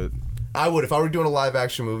canon, but I would if I were doing a live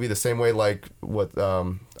action movie the same way like what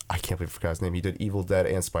I can't believe I forgot his name. He did Evil Dead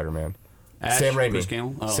and Spider-Man. Ash, Sam Raimi. Bruce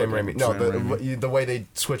Campbell? Oh, Sam okay. Raimi. No, Sam the Raimi. the way they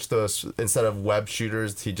switched instead of web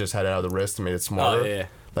shooters, he just had it out of the wrist and made it smarter. Oh, yeah.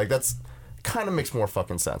 Like that's kind of makes more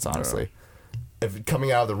fucking sense, honestly. If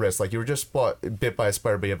coming out of the wrist, like you were just bit by a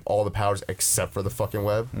spider, but you have all the powers except for the fucking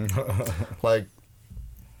web. Like,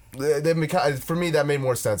 for me, that made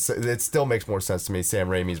more sense. It still makes more sense to me. Sam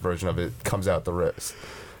Raimi's version of it comes out the wrist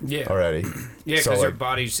Yeah. already. Yeah, because So, your like,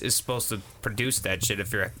 body is supposed to produce that shit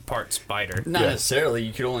if you're part spider. Not Yeah. necessarily.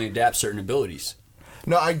 You could only adapt certain abilities.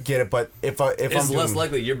 no, I get it, but if I'm It's less doing,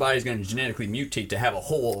 likely your body's going to genetically mutate to have a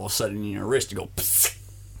hole all of a sudden in your wrist to go. Psst.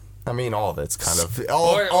 I mean, all of it's kind of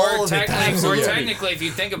all Or of it. technically, if you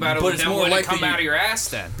think about it, But it's then more would it likely come out of your ass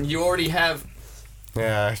then? You already have.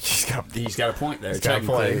 Yeah, he's got He's got a point there. a point.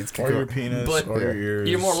 technically. It's or your penis, But- or your ears.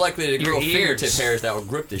 You're more likely to grow Your ears. fingertip hairs that will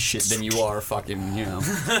grip this shit than you are fucking,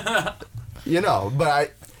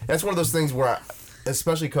 but that's one of those things where,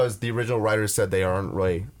 especially because the original writers said they aren't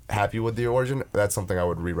really happy with the origin. That's something I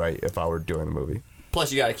would rewrite if I were doing the movie.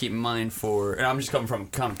 Plus, you got to keep in mind and I'm just coming from a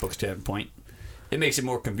comic book standpoint, it makes it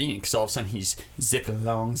more convenient because all of a sudden he's zipping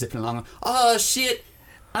along. Oh shit,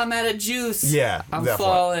 I'm out of juice. Yeah, I'm definitely.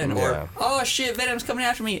 falling. Yeah. Or oh shit, Venom's coming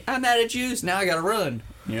after me. I'm out of juice. Now I gotta run.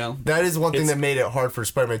 That is one thing It's- that made it hard for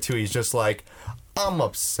Spider-Man 2. He's just like, I'm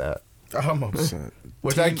upset, I'm upset.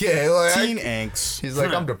 which I get. Like, Teen angst. he's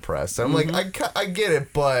like, I'm depressed. I'm like, I get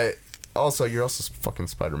it, but also you're also fucking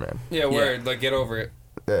Spider-Man. Yeah, word. Like, get over it.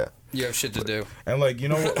 Yeah. You have shit to do. And like, you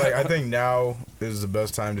know, like I think now is the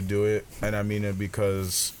best time to do it, and I mean it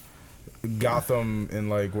because Gotham in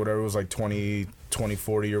like whatever it was like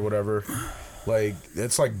 2040 or whatever, like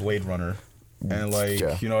it's like Blade Runner, and like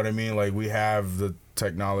Yeah. you know what I mean. Like we have the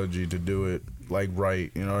technology to do it like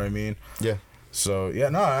right. You know what I mean? Yeah. So yeah,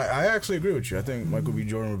 no, I actually agree with you. I think Michael B.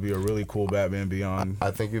 Jordan would be a really cool Batman Beyond.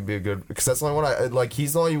 I think it'd be a good because that's the only one I like.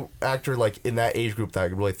 He's the only actor like in that age group that I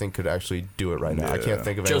really think could actually do it right now. I Yeah. can't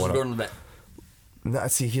think of Joseph anyone. Gordon-Levitt. No,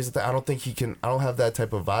 see, here's the thing. I don't think he can. I don't have that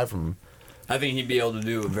type of vibe from him. I think he'd be able to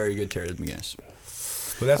do a very good Terry McGinnis.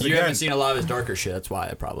 But that's You again, haven't seen a lot of his darker shit. That's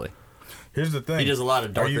why probably. here's the thing. He does a lot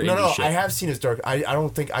of darker. you- No, indie no, shit. I have seen his dark. I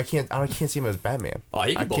don't think I can't see him as Batman. Oh,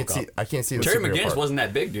 he can I bulk can't up. see. I can't see the Terry superhero McGinnis part. wasn't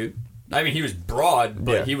that big, dude. I mean, he was broad,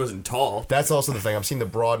 but Yeah. he wasn't tall. That's also the thing. I'm seeing the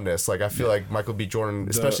broadness. Like I feel like Michael B. Jordan,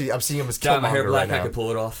 especially I'm seeing him as Dye my hair Killmonger black, right I now. could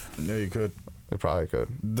pull it off. Yeah, you could. They probably could.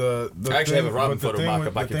 The I actually have a Robin but the photo thing mock-up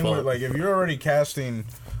with- I the can thing pull with, up. like, if you're already casting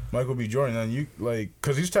Michael B. Jordan, then you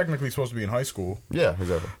because he's technically supposed to be in high school. Yeah,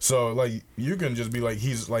 exactly. So like you can just be like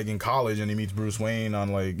he's like in college and he meets Bruce Wayne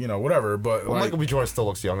on like whatever. But Well, like, Michael B. Jordan still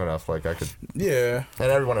looks young enough. Like I could, yeah,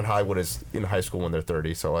 and everyone in Hollywood is in high school when they're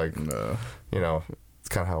 30. So like, no. it's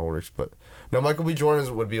kind of how it works. But no, Michael B.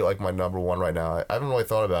 Jordan would be like my number one right now. I haven't really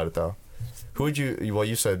thought about it though. Who would you? Well,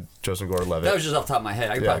 you said Joseph Gordon-Levitt. That was just off the top of my head.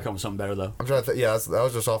 I could Yeah. probably come with something better though. I'm trying to. Yeah, that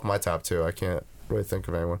was just off my top too. I can't really think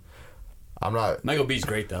of anyone. I'm not. Michael B's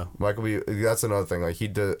great though. Michael B. That's another thing. Like he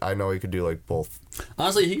did. I know he could do like both.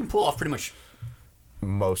 Honestly, he can pull off pretty much.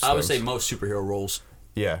 Most. I would say things. most superhero roles.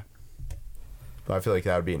 Yeah. But I feel like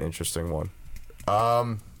that would be an interesting one.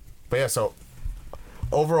 But yeah. So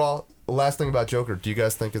overall, last thing about Joker. Do you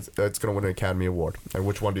guys think it's going to win an Academy Award? And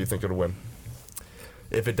which one do you think it'll win?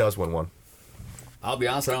 If it does win one. I'll be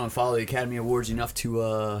honest, I don't follow the Academy Awards enough to.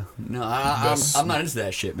 No, I'm not into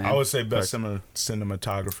that shit, man. I would say best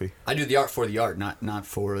cinematography. I do the art for the art, not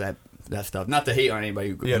for that stuff. Not to hate on anybody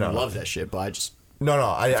who loves that shit, but I just. No, I know.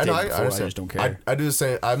 I before, I understand. just don't care. I do the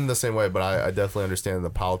same. I'm the same way, but I definitely understand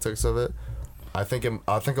the politics of it. I think it'll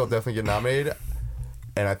definitely get nominated,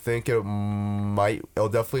 and I think it'll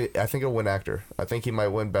definitely. I think it'll win actor. I think he might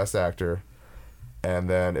win best actor, and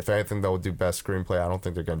then if anything, they'll do best screenplay. I don't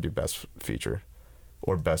think they're gonna do best feature,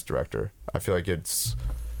 or best director. I feel like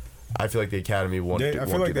the Academy won't. I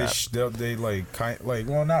feel like that. they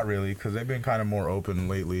well, not really, because they've been kind of more open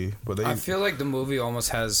lately. But I feel like the movie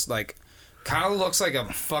almost has like, kind of looks like a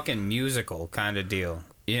fucking musical kind of deal.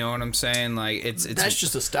 You know what I'm saying? Like it's That's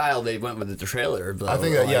just the style they went with the trailer. But I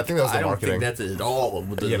think that- yeah, I think that was the I don't marketing. think that's at all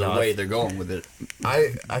with the way they're going with it.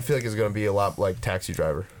 I feel like it's gonna be a lot like Taxi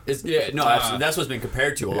Driver. Absolutely. That's what's been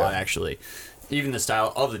compared to a lot Yeah. actually. Even the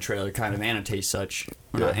style of the trailer kind of annotates such.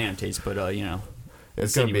 Well, not annotates, but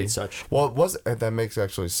It's gonna be insinuates such. Well, that makes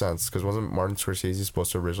actually sense because wasn't Martin Scorsese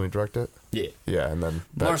supposed to originally direct it? Yeah. Yeah, and then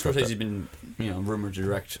Martin Scorsese's been rumored to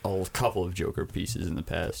direct a couple of Joker pieces in the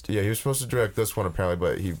past. Yeah, he was supposed to direct this one apparently,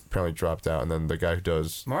 but he apparently dropped out. And then the guy who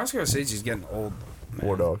does Martin Scorsese's getting old.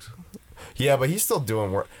 War Dogs, yeah, but he's still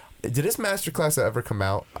doing work. Did his masterclass ever come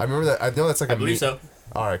out? I remember that. I know that's like I believe so.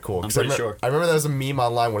 All right, cool. I'm 'Cause pretty sure. I remember there was a meme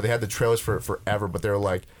online where they had the trailers for it forever, but they were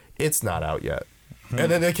like, "It's not out yet." And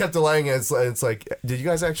then they kept delaying it. It's like, did you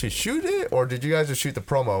guys actually shoot it, or did you guys just shoot the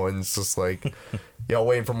promo? And it's just like,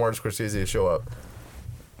 waiting for Martin Scorsese to show up.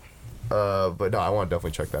 But no, I want to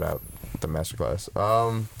definitely check that out, the masterclass.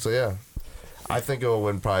 So yeah, I think it will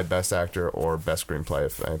win probably best actor or best screenplay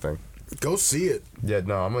if anything. go see it. Yeah,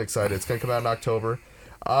 no, I'm excited. It's gonna come out in October.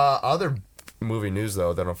 Other movie news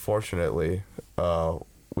though that unfortunately,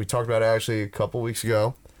 we talked about it actually a couple weeks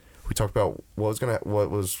ago. We talked about what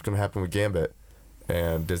was gonna happen with Gambit.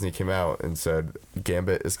 And Disney came out and said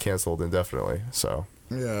Gambit is canceled indefinitely. So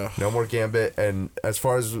Yeah. no more Gambit. And as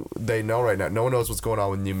far as they know right now, no one knows what's going on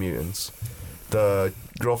with New Mutants. The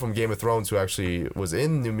girl from Game of Thrones who actually was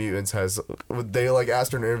in New Mutants they like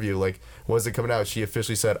asked her in an interview like, was it coming out? She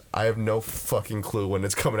officially said, I have no fucking clue when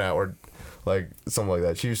it's coming out, or like something like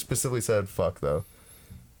that. She specifically said fuck though.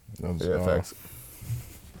 Yeah, facts.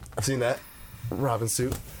 I've seen that Robin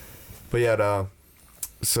suit. But yeah,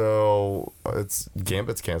 so it's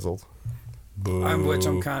Gambit's canceled. Boo. Which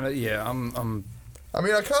I'm kind of I'm I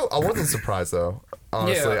mean, I wasn't surprised though.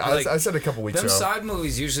 Honestly, Yeah, like, I said a couple weeks them ago. side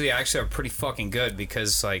movies usually actually are pretty fucking good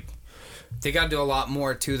because like they got to do a lot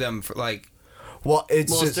more to them for like. Well,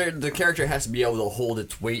 it's Well, just the character has to be able to hold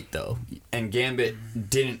its weight though, and Gambit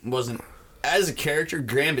wasn't. As a character,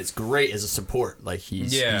 Gambit's great as a support. Like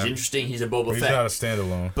he's interesting. He's a Boba He's Fett. not a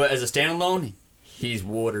standalone. But as a standalone, he's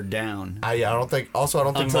watered down I don't think. Also, I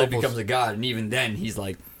don't think until he Marvel's- becomes a god, and even then, he's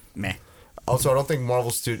like, meh. Also, I don't think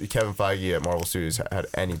Kevin Feige at Marvel Studios had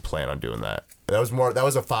any plan on doing that. That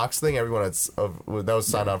was a Fox thing. Everyone that was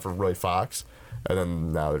signed on for really Fox, and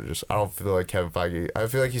then now they're just. I don't feel like Kevin Feige. I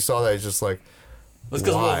feel like he saw that. He's just like. Let's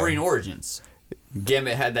go to why? Wolverine Origins.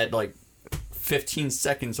 Gambit had that like 15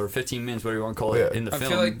 seconds or 15 minutes, whatever you want to call it, Yeah. in the I feel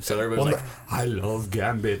film. like- So everybody's like, I love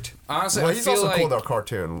Gambit. Honestly, Well, I he's feel also like cool in that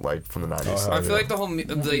cartoon, like from the '90s. I feel like the whole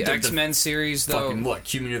the X-Men series though. Fucking what?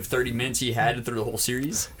 Cumulative 30 minutes he had through the whole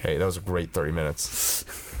series? Hey, that was a great 30 minutes.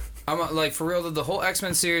 I'm like for real. The whole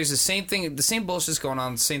X-Men series, the same thing. The same bullshit's going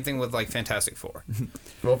on. Same thing with like Fantastic Four.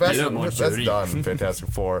 Well, that's Monterey. done. Fantastic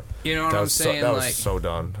Four. You know what that I'm was saying? that like, was so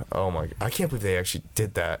done. Oh my! I can't believe they actually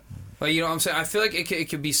did that. Like, you know what I'm saying? I feel like it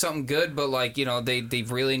could be something good, but, like, you know, they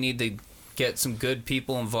really need to get some good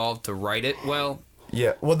people involved to write it well.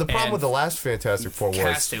 Yeah. Well, the problem And with the last Fantastic Four was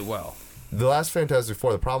cast it well. the last Fantastic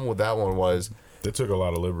Four. The problem with that one was They took a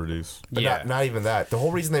lot of liberties. But Yeah. not even that. The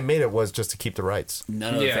whole reason they made it was just to keep the rights.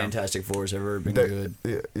 None of the Yeah. Fantastic Four has ever been good.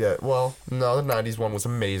 Yeah, well, no, the 90s one was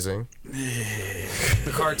amazing.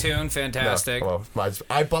 The cartoon, fantastic. No, well,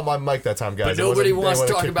 I bumped my mic that time, guys. But It wasn't- nobody they wants to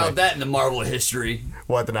wouldn't talk kick about me. that in the Marvel history.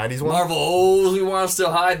 What, the 90s one? Marvel only wants to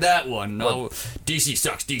hide that one. No, DC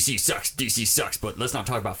sucks, DC sucks, DC sucks. But let's not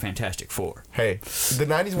talk about Fantastic Four. Hey, the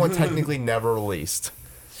 90s one technically never released.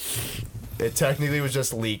 It technically was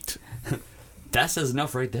just leaked. That says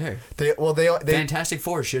enough right there. They Fantastic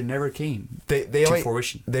Four should have never came. they to only,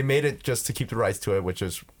 fruition. they made it just to keep the rights to it, which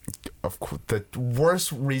is the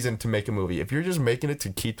worst reason to make a movie. If you're just making it to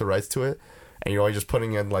keep the rights to it, and you're only just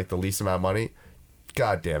putting in like the least amount of money,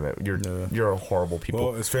 god damn it, you're a horrible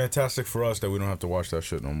people. Well, it's fantastic for us that we don't have to watch that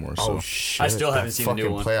shit no more. So. Oh shit! I still haven't that seen the new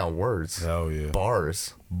fucking one. play on words. Hell yeah.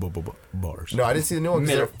 Bars. Bars. No, I didn't see the new one.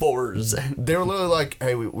 'Cause Metaphors. they were literally like,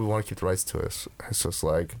 "Hey, we want to keep the rights to this." It's just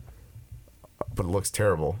like, but it looks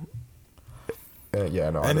terrible. Yeah,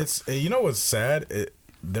 no. And it's, you know what's sad?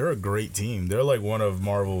 They're a great team. They're like one of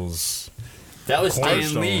Marvel's. That was Stan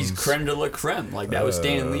Cornerstones. Lee's creme de la creme. Like, that was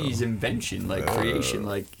Stan Lee's invention, like, creation.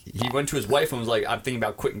 Like, he went to his wife and was like, I'm thinking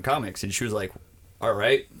about quitting comics. And she was like, all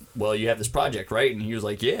right, well, you have this project, right? And he was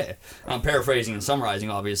like, yeah. I'm paraphrasing and summarizing,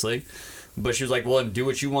 obviously. But she was like, well, then do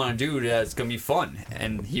what you want to do. It's going to be fun.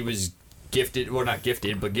 And he was gifted, or not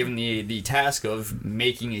gifted, but given the task of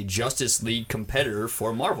making a Justice League competitor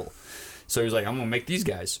for Marvel. So he was like, I'm going to make these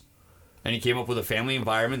guys. And he came up with a family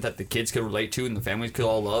environment that the kids could relate to and the families could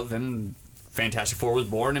all love. And Fantastic Four was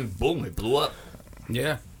born, and boom, it blew up.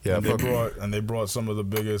 Yeah. yeah, And they brought some of the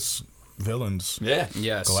biggest villains. Yeah.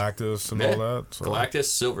 Yes. Galactus and Yeah. all that. So. Galactus,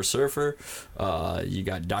 Silver Surfer, you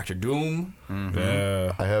got Doctor Doom.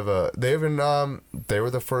 Yeah. I have a. They even they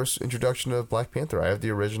were the first introduction of Black Panther. I have the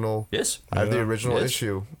original. Yes. I have the Yeah. original Yes.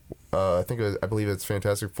 issue. I believe it's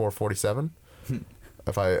Fantastic 447.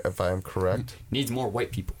 if I am correct. Needs more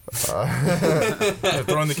white people. Yeah,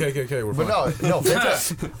 throw in the KKK. We're But fine. no,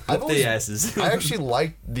 Fantastic. I've Up always, the asses. I actually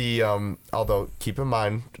liked the. Although keep in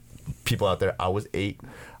mind, people out there, I was 8.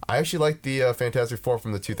 I actually liked the Fantastic Four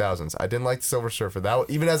from the 2000s. I didn't like the Silver Surfer. That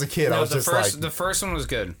even as a kid, I No, was the just first like. the first one was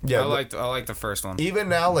good. Yeah, I liked the first one. Even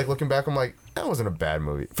now, like looking back, I'm like, that wasn't a bad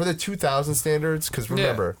movie for the 2000 standards. Because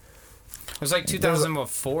remember, It was like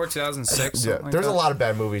 2004, 2006. yeah, something like there's that. a lot of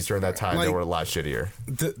bad movies during that time that Like- were a lot shittier.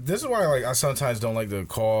 This is why I sometimes don't like to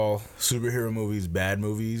call superhero movies bad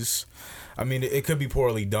movies. I mean, it could be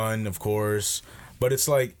poorly done, of course, but it's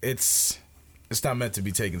like it's not meant to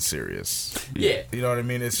be taken serious. Yeah. You know what I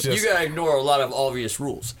mean? It's just You gotta ignore a lot of obvious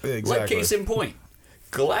rules. Like, Exactly. case in point,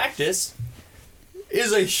 Galactus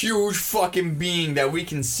is a huge fucking being that we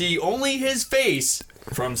can see only his face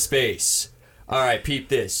from space. Alright, peep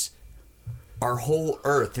this. Our whole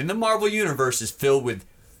Earth in the Marvel Universe is filled with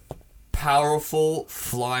powerful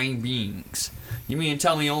flying beings. You mean to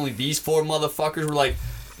tell me only these 4 motherfuckers were like,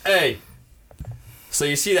 hey, so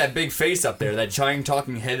you see that big face up there, that giant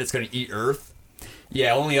talking head that's gonna eat Earth?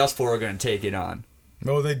 Yeah, only us 4 are gonna take it on.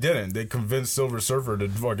 no, they didn't. They convinced Silver Surfer to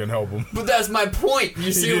fucking help them. But that's my point.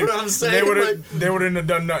 You see what I'm saying? They wouldn't have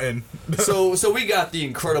done nothing. So we got the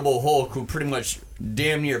Incredible Hulk who pretty much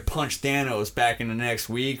damn near punched Thanos back in the next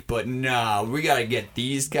week, but nah, we gotta get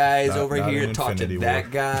these guys Not- over not here in to talk to Infinity that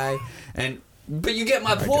War. guy. But you get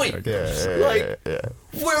my point. Yeah.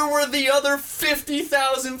 Where were the other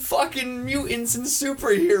 50,000 fucking mutants and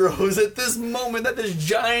superheroes at this moment that this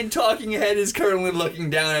giant talking head is currently looking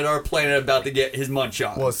down at our planet about to get his munch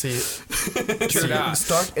on? Well, see, that.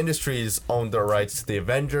 Stark Industries owned the rights to the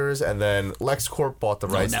Avengers, and then LexCorp bought the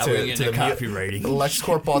rights now to, we're getting to a the copywriting.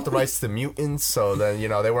 LexCorp bought the rights to the mutants, so then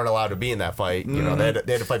they weren't allowed to be in that fight. You know, they had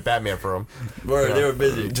to fight Batman for them. They were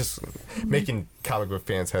busy. Just making comic book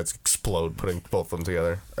fans' heads explode, putting both of them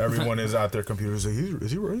together. Everyone is out their computers like,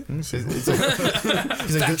 is he right? Let me see. He's like,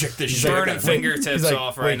 Fact check this shit. Burning fingertips he's like,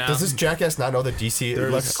 off right wait, now. does this jackass not know that DC?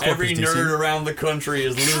 LexCorp Every is DC? nerd around the country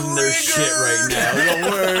is losing their shit right now.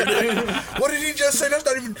 The word. What did he just say? That's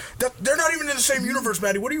not even. They're not even in the same universe,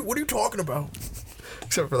 Maddie. What are you talking about?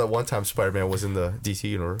 Except for that one time Spider-Man was in the DC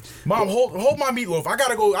universe. Mom, hold my meatloaf. I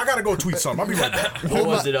gotta go tweet something. I'll be right back. What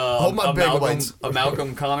was it? hold my bagel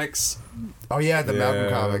Amalgam Comics. Oh yeah, the Malcolm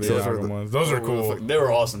comics. the Those were Malcolm the- ones. Those are cool. They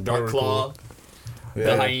were awesome. Dark were Claw, Yeah.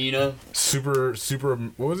 the hyena, Super.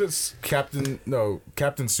 What was it? Captain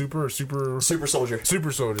Super Super Soldier.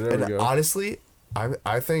 Super Soldier. There we And go. honestly,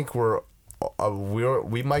 I think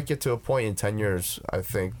we might get to a point in 10 years. I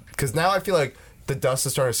think because now I feel like the dust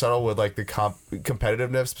is starting to settle with like the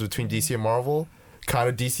competitiveness between DC and Marvel. Kind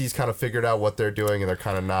of DC's kind of figured out what they're doing, and they're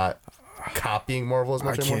kind of not. copying Marvel as I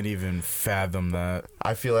much anymore. can't even fathom that.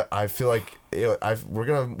 I feel like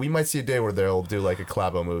we might see a day where they'll do like a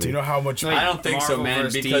collabo movie. Do you know how much? Like, I don't think so, Marvel man.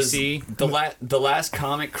 versus Because DC. the last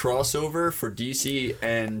comic crossover for DC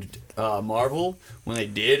and Marvel, when they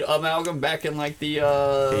did amalgam back in like the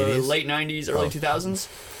 80s? late '90s, early 2000s,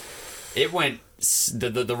 it went.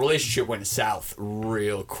 The relationship went south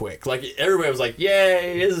real quick. Like everybody was like,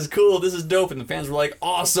 "Yay, this is cool, this is dope," and the fans were like,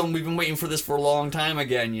 "Awesome, we've been waiting for this for a long time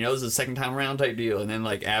again." You know, this is a second time around type deal. And then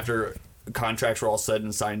like after contracts were all said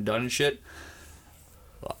and signed and done and shit,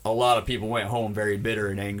 a lot of people went home very bitter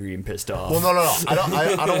and angry and pissed off. Well, no. I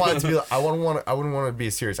don't want it to be. I wouldn't want it to be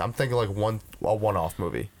serious. I'm thinking like a one-off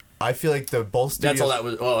movie. I feel like the both studios. That's all that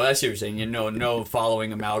was. Oh, I see what you're saying. You know, no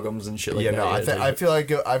following amalgams and shit like Yeah, that. no. I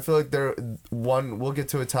feel like there we'll get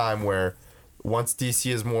to a time where once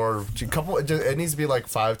DC is more it needs to be like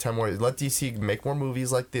 5-10 more. Let DC make more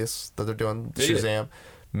movies like this that they're doing. Yeah. Shazam,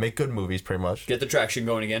 make good movies, pretty much. Get the traction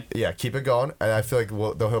going again. Yeah, keep it going. And I feel like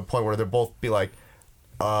they'll have a point where they'll both be like,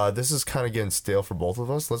 this is kind of getting stale for both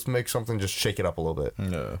of us. Let's make something, just shake it up a little bit.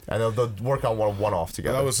 Yeah. And they'll work on one-off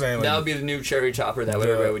together. I was saying like That would be the new cherry topper that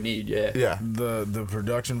everybody would need. Yeah. Yeah. the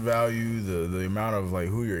production value, the amount of like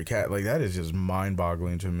who your cat like that is just mind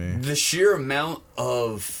boggling to me. The sheer amount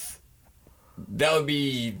of that would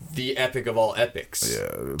be the epic of all epics.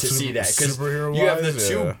 Yeah, To see that, because superhero you have the wise,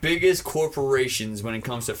 two yeah. biggest corporations when it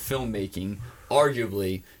comes to filmmaking,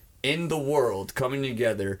 arguably, in the world coming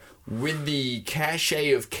together with the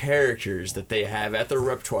cachet of characters that they have at their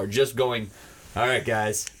repertoire, just going, all right,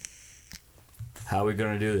 guys, how are we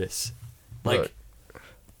gonna do this? Like, Right.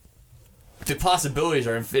 the possibilities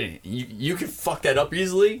are infinite. You could fuck that up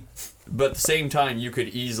easily, but at the same time, you could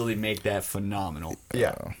easily make that phenomenal.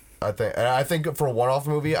 Yeah. I think for a one-off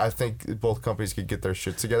movie, I think both companies could get their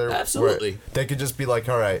shit together. where Absolutely. They could just be like,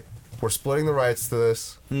 all right, we're splitting the rights to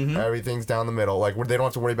this. Mm-hmm. Everything's down the middle. Like, they don't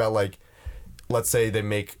have to worry about, like, let's say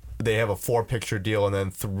they have a 4-picture deal and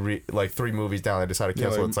then three movies down, they decide to Yeah,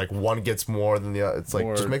 cancel. like- it's like one gets more than the other. It's like,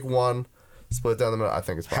 More- just make one, split it down the middle. I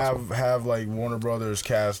think it's possible. Have like Warner Brothers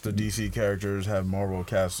cast the DC characters, have Marvel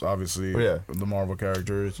cast obviously Yeah. the Marvel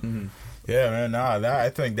characters. Mm-hmm. Yeah, man, I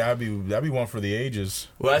think that'd be one for the ages.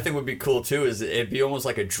 What I think would be cool too is it'd be almost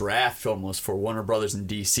like a draft almost for Warner Brothers and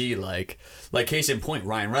DC, like case in point,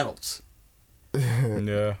 Ryan Reynolds.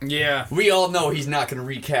 Yeah. Yeah. We all know he's not going to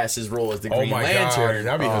recast his role as the Oh Green my Lantern. god,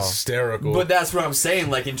 that'd be hysterical. But that's what I'm saying.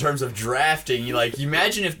 Like in terms of drafting, you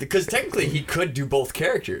imagine if because technically he could do both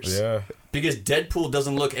characters. yeah, Because Deadpool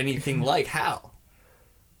doesn't look anything like Hal.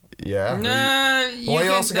 Yeah. Nah, Well, he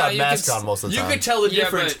also got mask on most of the You time. could tell the Yeah,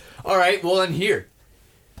 difference. All right, well then here,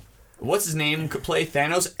 what's his name? Could play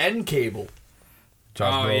Thanos and Cable.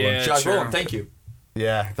 Josh Oh, Brolin. yeah. Josh true. Brolin. Thank you.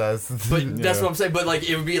 Yeah, that's. But that's Yeah. what I'm saying. But like,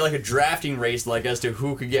 it would be like a drafting race, like as to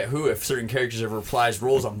who could get who if certain characters have reprised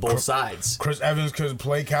roles on both sides. Chris Evans could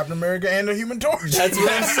play Captain America and the Human Torch. That's what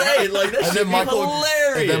I'm saying. Like that and should then be Michael,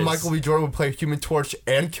 hilarious. and then Michael B. Jordan would play Human Torch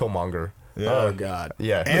and Killmonger. Yeah. Oh God.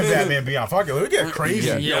 Yeah. And Batman Beyond. Fuck it, we get crazy.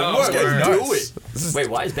 Yeah. Yo, let's get word. nuts. Do it. Wait,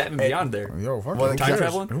 why is Batman Beyond there? Yo, fuck Well, it. Who time cares?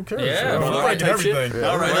 traveling? Who cares? Yeah, We're all right, breaking type shit. everything.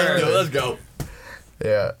 All right, Word. let's go.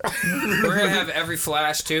 Yeah. We're gonna have every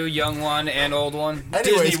Flash too, young one and old one.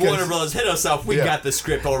 Anyways, Disney, Warner 'cause Brothers, hit us up. We Yeah. got the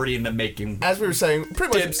script already in the making. as we were saying,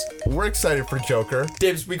 pretty much, Dibs. we're excited for Joker.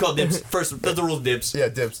 Dibs, we call dibs. First, that's the rules, dibs. Yeah,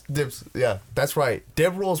 dibs. Yeah, that's right.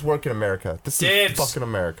 Dib rules work in America. This Dibs. is fucking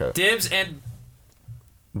America. Dibs and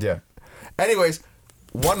Yeah. Anyways,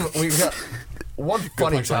 we got one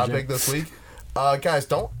funny punchline, topic this week. Guys,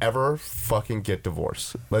 don't ever fucking get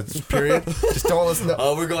divorced. Let's period. Just don't listen to.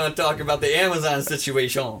 We're going to talk about the Amazon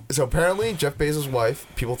situation. So apparently, Jeff Bezos' wife,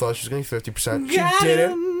 people thought she was getting 50%. She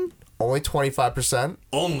didn't. Only 25%.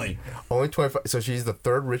 Only. Only 25. So she's the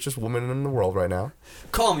third richest woman in the world right now.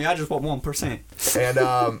 Call me. I just want 1%.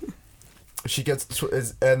 And she gets,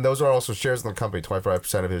 and those are also shares in the company.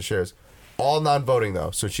 25% of his shares, all non-voting though.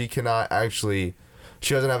 So she cannot actually.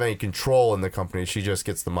 She doesn't have any control in the company. She just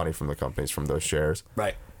gets the money from the companies from those shares.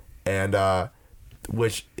 Right. And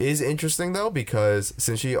which is interesting though, because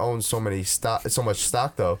since she owns so much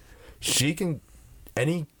stock though, she can,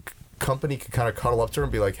 any company can kind of cuddle up to her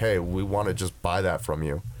and be like, hey, we want to just buy that from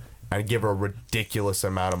you, and give her a ridiculous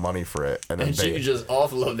amount of money for it, and then And she could just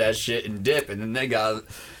offload that shit and dip, and then they got,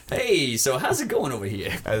 hey, so how's it going over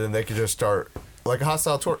here? and then they could just start like a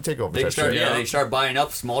hostile takeover. They type start, shit. yeah, they start buying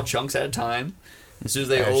up small chunks at a time. As soon as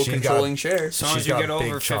they Yeah, hold she's got- controlling shares. as long She's as you got get a big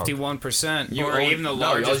over chunk. 51%, You or own- even the no,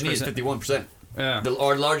 all you largest need is percent. 51%. Yeah.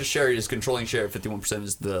 Our largest share is controlling share. 51%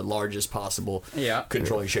 is the largest possible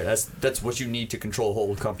controlling share. That's what you need to control a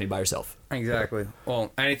whole company by yourself. Exactly.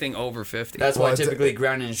 Well, anything over 50. That's why typically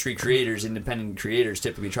ground industry creators, independent creators,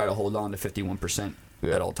 typically try to hold on to 51%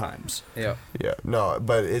 at all times. Yeah. Yeah. No,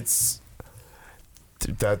 but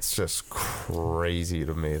dude, that's just crazy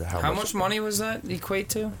to me. How much money was that equate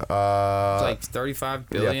to? Like $35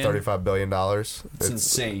 billion. Yeah, $35 billion. It's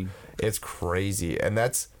insane. It's crazy, and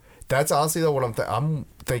that's honestly though what I'm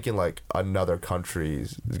thinking. Like another country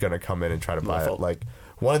is gonna come in and try to buy it. Like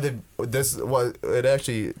it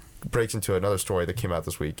actually breaks into another story that came out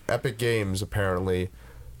this week. Epic Games apparently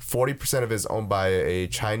 40% of it is owned by a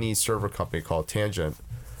Chinese server company called Tangent,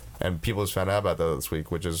 and people just found out about that this week,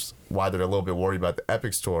 which is why they're a little bit worried about the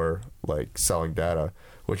Epic Store like selling data,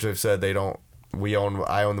 which they've said they don't.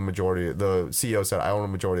 I own the majority. The CEO said, I own the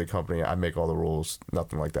majority of the company. I make all the rules.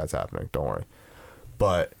 Nothing like that's happening. Don't worry.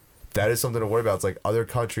 But that is something to worry about. It's like other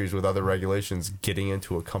countries with other regulations getting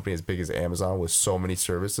into a company as big as Amazon with so many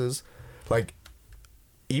services. Like,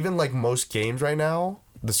 even like most games right now,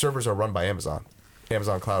 the servers are run by Amazon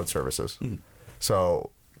Cloud Services.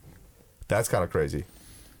 So that's kind of crazy.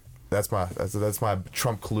 That's my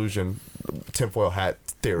Trump collusion tinfoil hat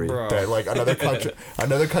theory. Bro. That like another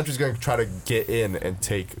country's going to try to get in and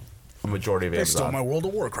take a majority of They Amazon. stole my World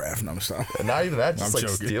of Warcraft. No, I'm sorry. And not even that, just I'm like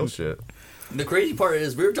joking. steal shit. The crazy part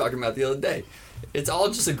is, we were talking about the other day, it's all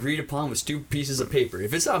just agreed upon with stupid pieces of paper.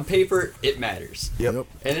 If it's on paper, it matters. Yep.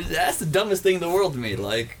 And that's the dumbest thing in the world to me.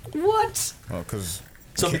 Like, what? Oh, because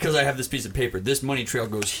Because I have this piece of paper, this money trail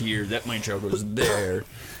goes here, that money trail goes there.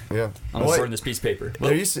 Yeah. I'm Well, sorting this piece of paper.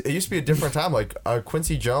 it used to be a different time. Like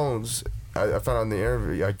Quincy Jones, I found on the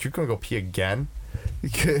interview, like, you're gonna go pee again.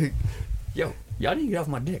 Yo, y'all need to get off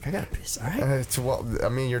my dick. I gotta piss, alright? Well, I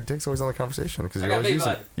mean, your dick's always on the conversation because I you're got always big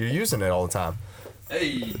using butt. you're using it all the time.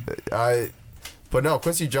 Hey. But no,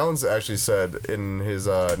 Quincy Jones actually said in his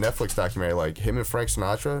Netflix documentary, like, him and Frank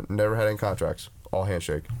Sinatra never had any contracts, all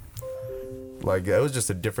handshake. Like, it was just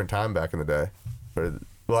a different time back in the day.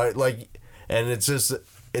 But like, and it's just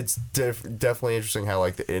definitely interesting how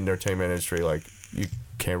like the entertainment industry, like, you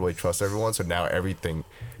can't really trust everyone, so now everything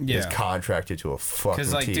is contracted to a fucking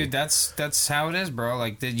Because, like, T. dude, that's how it is, bro.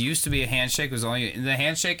 Like, it used to be a handshake was only the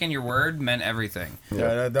handshake and your word meant everything.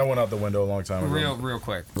 yeah, that went out the window a long time ago. Real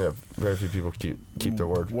quick. Yeah, very few people keep their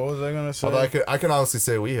word. What was I gonna say? Although I can honestly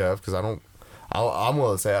say we have, because I'm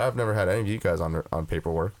willing to say I've never had any of you guys on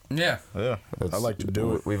paperwork. Yeah. Yeah, I like to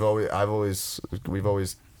do it. We've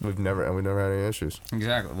never had any issues.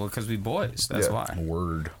 Exactly. Well, because we boys. That's Yeah. why.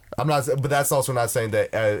 Word. I'm not, but that's also not saying that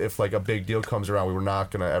if like a big deal comes around, we were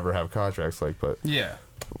not gonna ever have contracts. Like, but Yeah.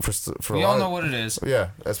 for We a all lot know of- what it is. Yeah,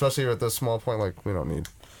 especially at this small point, like, we don't need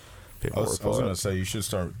I paperwork. was for gonna that. say you should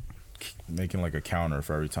start making like a counter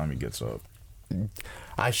for every time he gets up.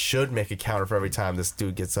 I should make a counter for every time this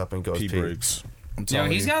dude gets up and goes Pee pee. breaks. I'm Yo,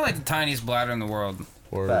 telling he's you. got like the tiniest bladder in the world.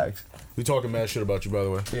 Word. Facts. We talking mad shit about you, by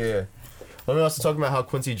the way. Yeah. Let me also talk about how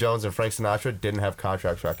Quincy Jones and Frank Sinatra didn't have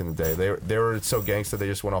contracts back in the day. They were so gangsta they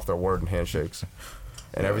just went off their word and handshakes,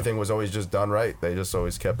 and everything was always just done right. They just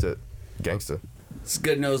always kept it gangsta. It's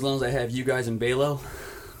good to know as long as I have you guys in Balo,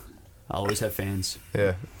 I always have fans.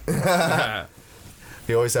 Yeah.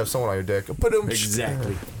 You always have someone on your dick.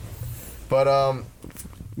 Exactly. But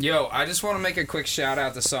Yo, I just want to make a quick shout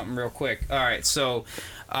out to something real quick. All right, so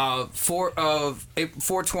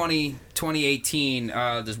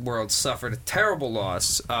 4/20/2018, this world suffered a terrible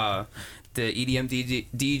loss. The EDM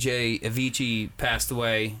DJ Avicii passed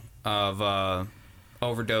away of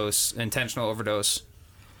intentional overdose,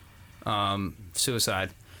 suicide,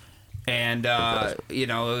 and it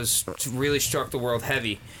was really struck the world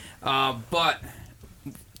heavy. But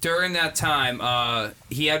during that time,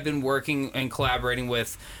 he had been working and collaborating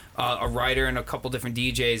with a writer and a couple different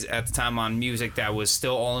DJs at the time on music that was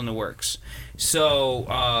still all in the works.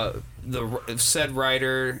 So the said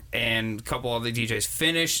writer and a couple other DJs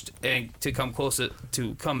finished and to come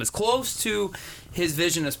as close to his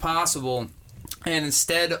vision as possible. And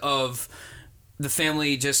instead of the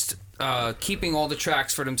family just keeping all the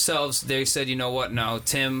tracks for themselves, they said, you know what? No,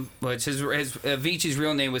 Tim, which his Avicii's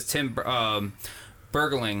real name was Tim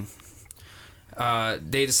Bergling.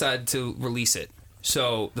 They decided to release it.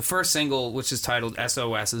 So the first single, which is titled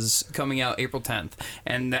SOS, is coming out April 10th.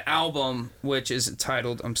 And the album, which is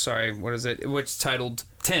titled, which is titled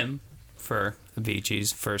Tim, for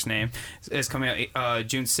Avicii's first name, is coming out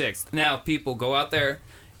June 6th. Now, people, go out there,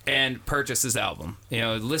 and purchase this album.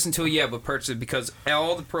 Listen to it, yeah, but purchase it, because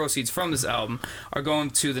all the proceeds from this album are going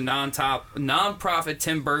to the non-profit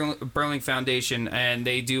Tim Berling Foundation, and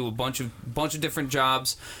they do a bunch of different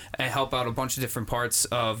jobs and help out a bunch of different parts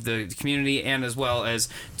of the community, and as well as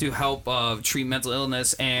to help treat mental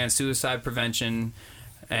illness and suicide prevention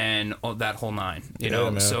and that whole nine.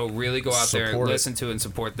 Man. So really go out there, Support it. listen to it, and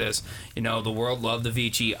support this. The world loved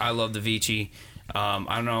Avicii. I love Avicii. I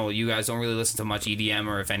don't know, you guys don't really listen to much EDM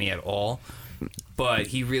or if any at all, but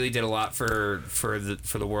he really did a lot for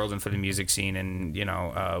the world and for the music scene, and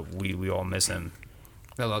we all miss him.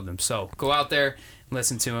 I love him. So go out there,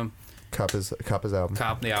 listen to him, Cop his album.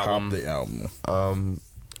 cop the Cop album. the album.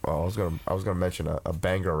 Well, I was gonna mention a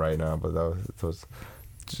banger right now, but that was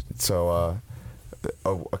so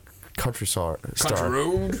a country star. Country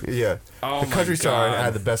Road? Yeah, Oh the my country star God.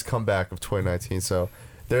 had the best comeback of 2019. So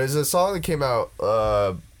there's a song that came out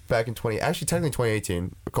back in technically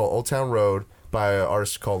 2018, called "Old Town Road" by an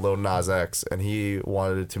artist called Lil Nas X, and he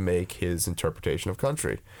wanted to make his interpretation of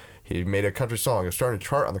country. He made a country song. It was starting to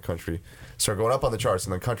chart on the country, started going up on the charts,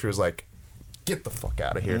 and then country was like, "Get the fuck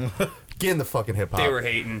out of here, get in the fucking hip hop." They were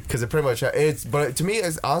hating. Because it pretty much but to me,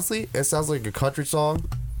 honestly, it sounds like a country song,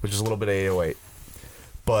 which is a little bit of 808.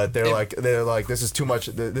 But they're like, this is too much.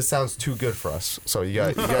 This sounds too good for us. So you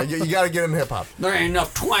got to get in hip hop. There ain't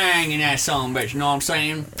enough twang in that song, bitch. You know what I'm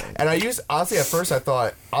saying? And honestly at first I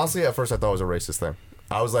thought it was a racist thing.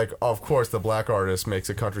 I was like, of course the black artist makes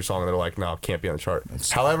a country song, and they're like, no, it can't be on the chart.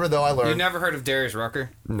 However, though, I learned You never heard of Darius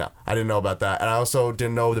Rucker? no, I didn't know about that, and I also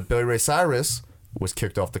didn't know that Billy Ray Cyrus was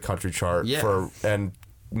kicked off the country chart Yeah. and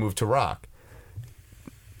moved to rock.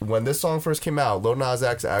 When this song first came out, Lil Nas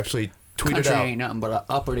X actually tweeted Country out. ain't nothing but an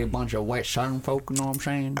uppity bunch of white southern folk, you know what I'm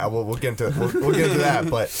saying? We'll get into we'll get into that,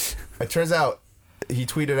 but it turns out he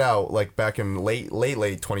tweeted out like back in late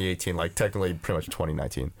 2018, like technically pretty much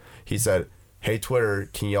 2019. He said, "Hey Twitter,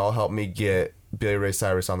 can y'all help me get Billy Ray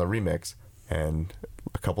Cyrus on the remix?" And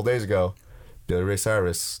a couple days ago, Billy Ray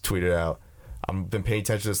Cyrus tweeted out, "I've been paying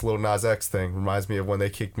attention to this Lil Nas X thing. Reminds me of when they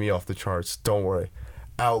kicked me off the charts. Don't worry,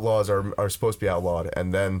 outlaws are supposed to be outlawed."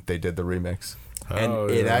 And then they did the remix. And Oh,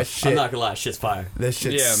 yeah. that shit, I'm not gonna lie, shit's fire. this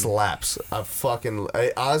shit Yeah. slaps.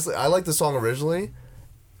 Honestly, I like the song originally,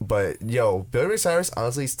 but yo, Billy Ray Cyrus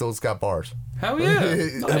honestly still's got bars. Hell yeah.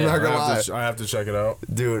 I'm not gonna lie, I have to check it out.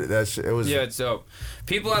 dude. It was. Yeah, it's dope.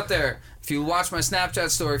 People out there, if you watch my Snapchat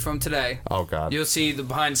story from today, Oh god. you'll see the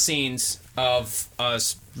behind the scenes of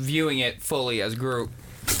us viewing it fully as a group.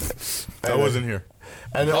 I wasn't here.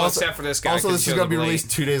 And Well, also, except for this guy, Also, 'cause this he is showed gonna be up late.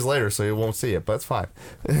 released 2 days later, so you won't see it. But it's fine.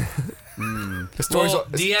 The story's Well,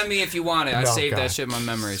 DM me if you want it. I No, saved God. that shit in my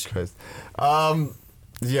memories. Christ.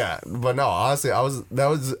 Yeah, but no, honestly, at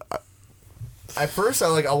first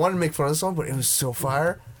I wanted to make fun of the song, but it was so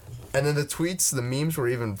fire. And then the memes were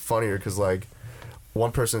even funnier because like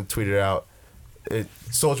one person tweeted out,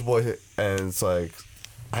 Soulja Boy, and it's like,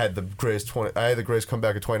 I had the greatest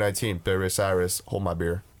comeback of 2019, Billy Ray Cyrus, hold my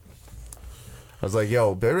beer. I was like,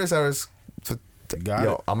 yo, Billy Ray Cyrus, Got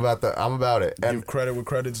yo, it. I'm about it. And Give credit where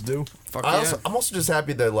credit's due. Fuck I'm yeah. also just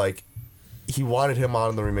happy that like he wanted him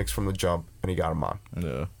on the remix from the jump, and he got him on.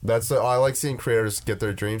 Yeah. I like seeing creators get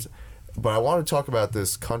their dreams, but I want to talk about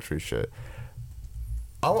this country shit.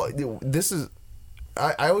 I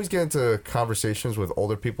always get into conversations with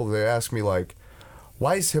older people. They ask me like,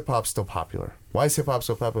 why is hip hop still popular? Why is hip hop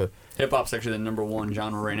so popular? Hip hop's actually the #1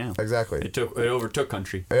 genre right now. Exactly. It overtook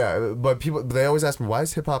country. Yeah, but they always ask me, why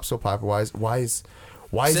is hip hop so popular? Why is it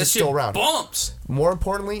That still shit around? Bumps. More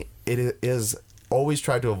importantly, it is always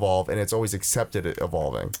tried to evolve, and it's always accepted it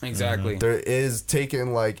evolving. Exactly. There is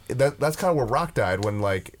taken like that's kind of where rock died, when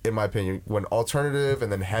like, in my opinion, when alternative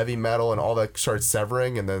and then heavy metal and all that started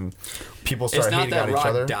severing, and then people It's started not hating that on each rock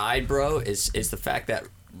other. died, bro. It's the fact that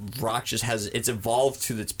rock just it's evolved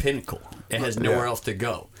to its pinnacle. It has nowhere Yeah. else to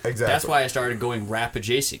go. Exactly. That's why I started going rap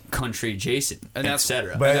adjacent, country adjacent, And that's-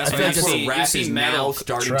 etc. But that's I why think you it's- see- where rap see is metal now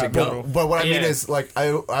starting trap to go. metal. But what I mean Yeah. is like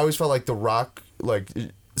I always felt like the rock, like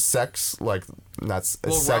sex, like not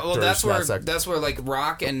sectors, that's not where sect- like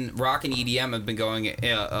rock and EDM have been going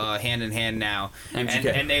hand in hand now.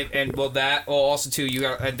 MGK. And also too, you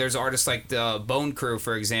got there's artists like the Bone Crew,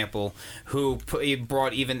 for example, who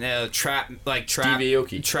brought even trap Stevie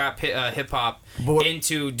Aoki. hip hop But-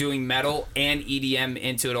 into doing metal and EDM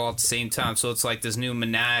into it all at the same time. So it's like this new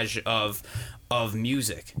menage of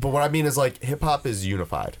music. But what I mean is like hip hop is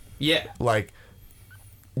unified. Yeah. Like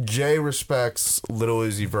Jay respects Lil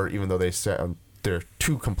Uzi Vert, even though they're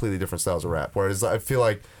two completely different styles of rap. Whereas I feel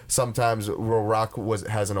like sometimes rock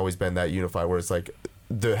hasn't always been that unified. Where it's like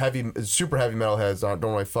the super heavy metal heads don't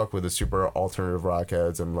really fuck with the super alternative rock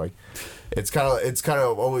heads, and like it's kind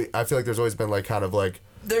of always, I feel like there's always been like kind of like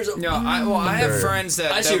There's a, I have friends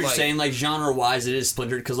that I see that, what you're like, saying. Like genre wise, it is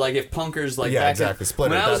splintered because like if punkers like Yeah, back exactly, in,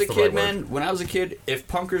 splintered, when I was a that's the kid, right man. When I was a kid, if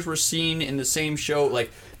punkers were seen in the same show,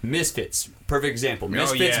 like Misfits, perfect example.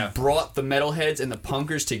 Misfits yeah. brought the metalheads and the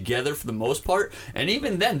punkers together for the most part, and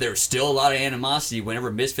even then, there was still a lot of animosity.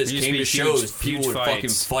 Whenever Misfits There used came to to be huge- shows, people huge would fucking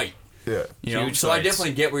fights. fight. yeah. You know, Huge so I fights.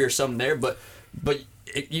 definitely get where you're something there, but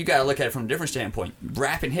you gotta look at it from a different standpoint.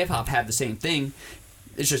 Rap and hip hop have the same thing.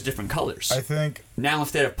 It's just different colors. I think Now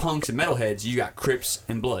instead of punks and metalheads, you got Crips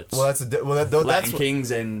and Bloods. Well, that's Latin that's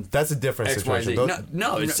Kings and that's a different situation. XYZ.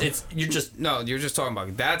 No, it's you're just No, you're just talking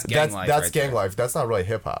about that's gang life. That's right gang there. life. That's not really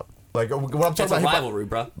hip hop. Like what I'm talking that's a about, hip-hop- rivalry,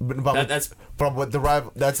 bro. But That's but the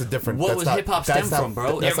rival. That's a different. What that's was not- hip-hop that's stem not- from,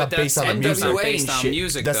 bro? That's Yeah, not but based on the that's music. not NWA based and on shit.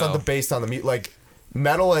 music. That's though. not the based on the music. Like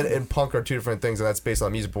metal and punk are two different things, and that's based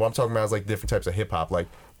on music. But what I'm talking about is like different types of hip hop, like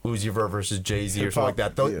Uzi Vert versus Jay-Z or something like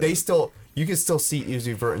that. Hip-hop, yeah. They still, you can still see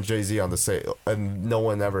Uzi Vert and Jay-Z on the same, and no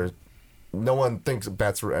one thinks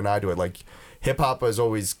that's and I do it. Like hip hop has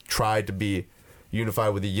always tried to be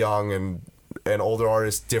unified with the young and older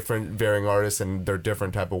artists, different varying artists, and their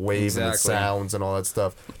different type of wave and the Exactly. sounds and all that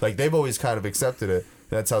stuff. Like they've always kind of accepted it.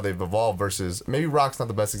 That's how they've evolved. Versus maybe rock's not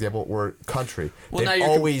the best example. Or country, Well, now they've you're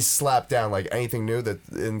always slapped down like anything new that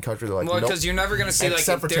in country. They're like, Well, nope. because you're never gonna see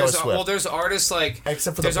Except like for there's Taylor Swift. well, there's artists like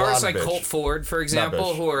Except for the there's artists like blonde bitch. Colt Ford, for example,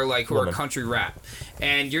 bitch. who are Woman. country rap,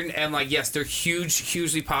 and like yes, they're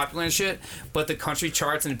hugely popular and shit. But the country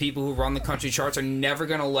charts and the people who run the country charts are never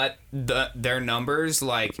gonna let their numbers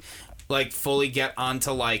like fully get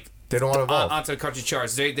onto like They don't want to evolve. onto the country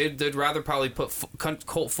charts. They'd rather probably put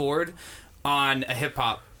Colt Ford on a hip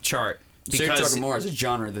hop chart so you're because talking more as a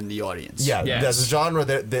genre than the audience. Yeah, Yes. there's a genre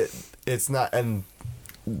that it's not, and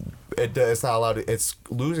it's not allowed. It's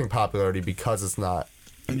losing popularity because it's not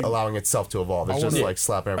allowing itself to evolve. It's I just wanna- like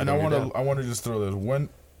slapping and everything down. I want to just throw this when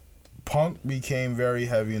punk became very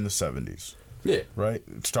heavy in the 70s. Yeah. Right,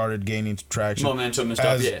 it started gaining traction, Momentum and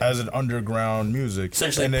stuff, as, yeah. as an underground music,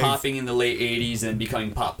 Essentially And they've- popping in the late 80s and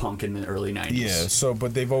becoming pop punk in the early 90s. Yeah, so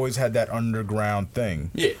but they've always had that underground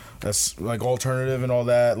thing. Yeah. That's like alternative and all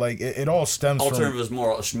that. Like it all stems Alternative from was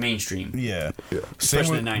more mainstream. yeah.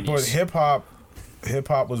 Especially in the 90s. But hip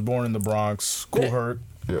hop was born in the Bronx. Cool Yeah. Herc.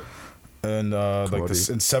 Yeah. And like Cody.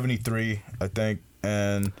 in '73, I think,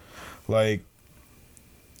 and like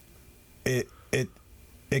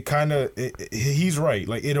it kind of he's right.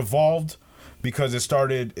 Like it evolved because it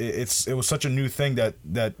started. It was such a new thing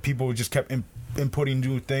that people just kept inputting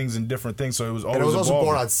new things and different things. So it was always And it was also evolving.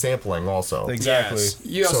 born on sampling, also. Exactly. Yes.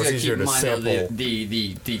 You also So it's got to easier keep in to mind though,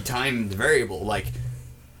 sample. the time variable. Like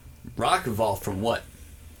rock evolved from what?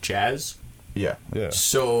 Jazz. Yeah. Yeah.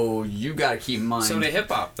 So you got to keep in mind. so did hip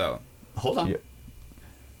hop though. Hold on. Yeah.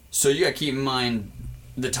 So you got to keep in mind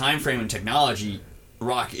the time frame and technology.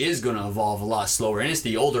 Rock is going to evolve a lot slower, and it's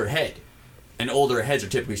the older head. And older heads are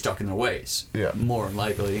typically stuck in their ways. Yeah. More than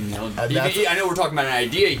likely. You know, that's- I know we're talking about an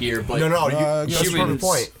idea here, but No, that's that's a perfect humans-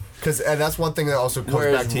 point. And that's one thing that also comes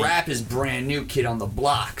whereas back to rap is brand new kid on the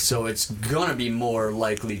block, so it's gonna be more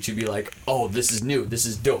likely to be like, oh, this is new, this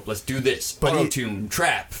is dope, let's do this. But Auto-tune,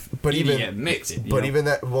 trap, but EDM, even mix it. But even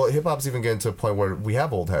that, well, hip hop's even getting to a point where we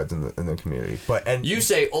have old heads in the community. But and you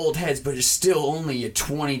say old heads, but it's still only a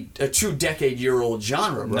 2-decade-year-old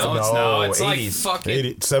genre, bro. No, it's No, no. It's 80s. like fucking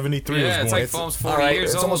 80, '73 yeah. was It's born. like almost 40 Alright, years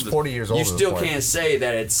it's old. almost 40 years old. You at this still point. can't say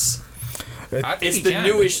that it's I think it's you the can.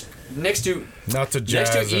 newest next to not to next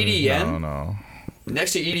jazz. to EDM. No.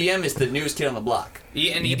 next to EDM is the newest kid on the block.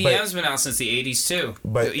 And Yeah, EDM's been out since the 80s too.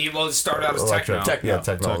 But- Well, it started out as Electro. techno. Yeah,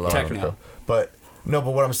 techno. Techno. But no,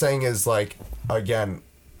 but what I'm saying is like again,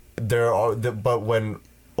 there are but when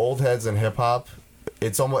old heads in hip hop,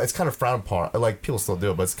 it's kind of frowned upon. Like people still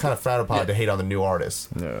do it, but it's kind of frowned upon Yeah. to hate on the new artists.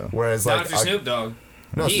 Yeah. Whereas Not like if you're Snoop Dogg.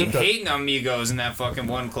 No, He Snoop Dogg- hating on Migos in that fucking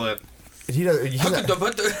one clip. he does.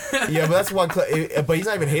 Yeah, but that's one. But he's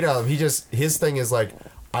not even hating on them. His thing is like,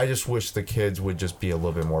 I just wish the kids would just be a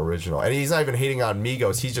little bit more original. And he's not even hating on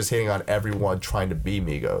Migos. He's just hating on everyone trying to be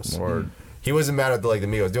Migos. Word. He wasn't mad at the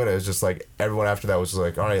Migos doing it. It was just like everyone after that was just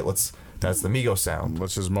like, all right, that's the Migos sound.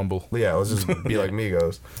 Let's just mumble. Yeah, let's just be like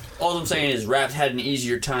Migos. All I'm saying is rap's had an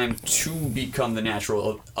easier time to become the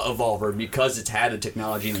natural evolver because it's had the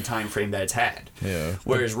technology and the time frame that it's had. Yeah.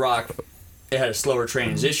 Whereas rock, it had a slower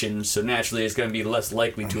transition, so naturally it's going to be less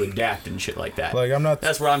likely to adapt and shit like that. Like I'm not.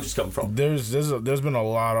 That's where I'm just coming from. There's been a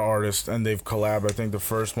lot of artists and they've collabed. I think the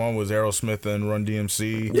first one was Aerosmith and Run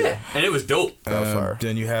DMC. Yeah, and it was dope. That was fire.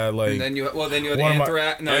 Then you had like And then you had One of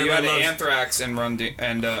Anthrax. No, you had Everybody loves- Anthrax and Run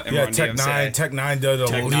and yeah, Run Tech DMC. Nine. Tech Nine does a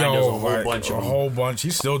Tech whole, Nine does a yo, whole like, bunch of a them. whole bunch.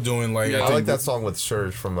 He's still doing like Yeah. I think like that song with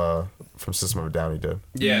Surge from System of a Down. He did.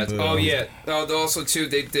 Yeah. Yeah. Oh yeah. Oh, they also too.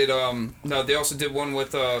 They did. No, they also did one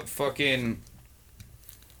with fucking.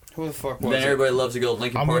 Who the fuck was Then it? everybody loves to go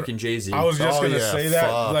Linkin I'm Park gonna- and Jay-Z. I was just Oh, gonna yeah, say that,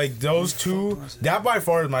 fuck. like those two, that by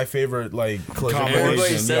far is my favorite, like Collision combination. Everybody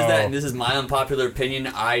says yo. that, and this is my unpopular opinion.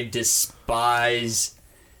 I despise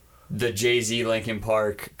the Jay-Z Linkin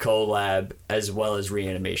Park collab as well as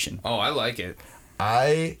Reanimation. Oh, I like it.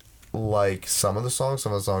 I like some of the songs.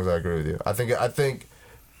 Some of the songs I agree with you. I think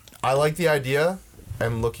I like the idea.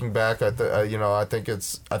 And looking back, I think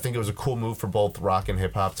it was a cool move for both rock and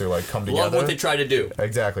hip hop to like come together. Love what they tried to do.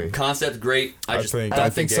 Exactly. Concept great. I just think- don't I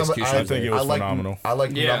think, think the some. execution I was think great. it was I like, phenomenal. I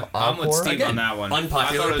like Yeah, Numb I'm with Encore. Steve Again, on that one. unpopular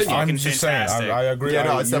I thought it was opinion. I'm fucking just saying, fantastic. I agree. Yeah,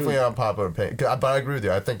 no, I- it's definitely an unpopular opinion. But I agree with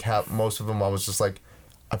you. I think most of them I was just like,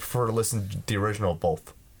 I prefer to listen to the original of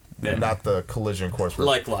both, Yeah. not the Collision course.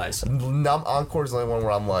 Likewise. Numb Encore is the only one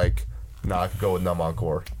where I'm like, nah, I could go with Numb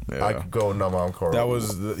Encore. Yeah. I could go with Numb Encore. That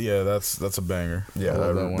was that's a banger. yeah, I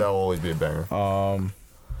love that one. that'll always be a banger.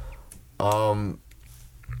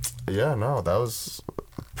 Yeah, no, that was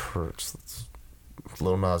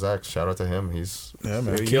Lil Nas X. Shout out to him. He's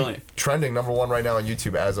man. Killing it. trending #1 right now on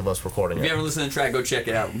YouTube as of us recording If you it. haven't listened to the track, go check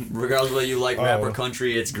it out. Regardless of whether you like rap or Oh.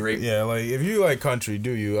 country, it's great. Yeah, like if you like country,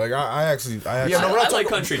 do you? Like I actually Yeah, no, I we're not like talking-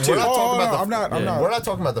 country, We're too. not talking Oh, about the. I'm not. We're not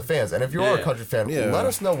talking about the fans. And if you are a Yeah. country fan, Yeah. let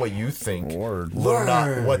us know what you think. Word.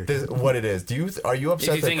 What it is. Are you upset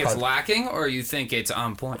If you that think it's coun- lacking or you think it's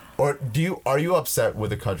on point. or are you upset with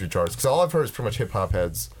the country charts? Because all I've heard is pretty much hip hop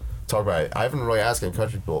heads talk about it. I haven't really asked any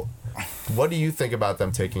country people. What do you think about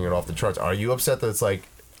them taking it off the charts? Are you upset that it's like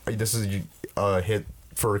this is a hit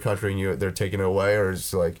for a country and they're taking it away, or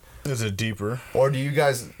is it like, Is it deeper? or are you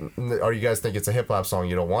guys think it's a hip hop song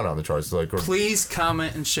you don't want on the charts? Like, or, Please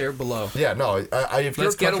comment and share below. yeah, no. If you're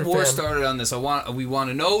Let's get a country war fan- started on this. We want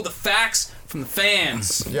to know the facts from the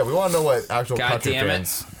fans. Yeah, we want to know what actual God country damn it.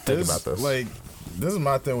 fans think about this. Like, this is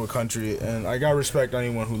my thing with country, and I gotta respect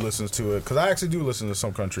anyone who listens to it, because I actually do listen to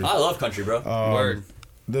some country. I love country, bro. Word.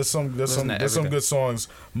 There's some Listen to everything. good songs.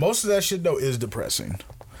 Most of that shit though is depressing.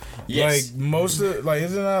 Yes. Like most of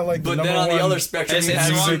isn't that like But the then number on the one? other spectrum, It's you one,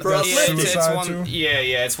 have music super that's uplifting. suicide too?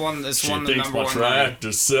 It's one of the number one.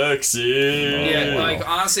 is sexy. Yeah, like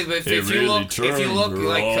honestly, but if you look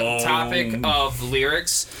like topic of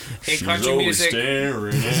lyrics in country music,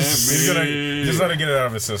 staring at He's gonna just let it get it out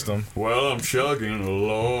of his system. Well, I'm chugging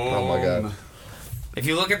along. Oh my god. if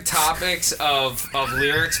you look at topics of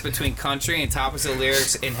lyrics between country and topics of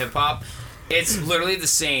lyrics in hip hop, it's literally the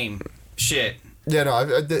same shit. Yeah, no,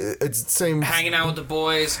 it's the same. Hanging out with the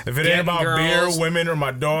boys. If it ain't getting about girls. beer, women, or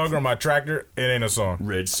my dog, or my tractor, it ain't a song.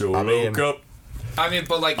 Red Solo I mean- Cup. I mean,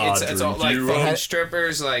 but like it's all drink like you fucking up.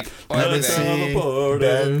 strippers, like Hennessy, everything.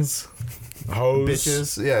 Benz, Hoes,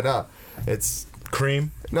 bitches. Yeah, no, it's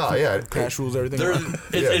cream, no, yeah. cash rules, everything.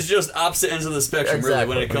 It's just opposite ends of the spectrum, really,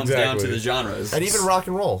 when it comes down to Exactly. the genres. And even rock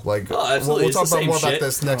and roll. Like, Oh, absolutely. we'll talk It's the about same more shit. about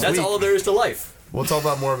this next That's week. all there is to life. We'll talk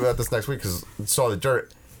about more about this next week because saw the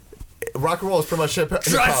dirt. Rock and roll is pretty much hip Drug,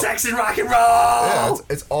 hop. sex, and rock and roll. Yeah,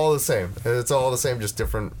 it's all the same. It's all the same, just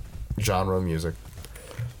different genre of music.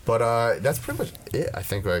 But that's pretty much it, I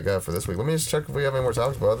think, I got for this week. Let me just check if we have any more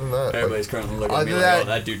topics. But other than that, Everybody's currently looking at me Other like, than oh,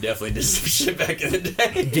 that dude definitely did some shit back in the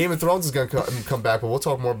day. Game of Thrones is gonna come back, but we'll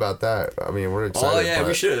talk more about that. I mean, we're excited. Oh, yeah, but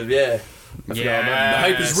we should have, yeah. Yeah, The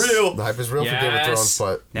hype is real. The hype is real for Game of Thrones,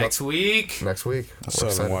 but next week. next week. I We're still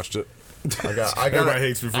haven't excited. watched it. I got. Everybody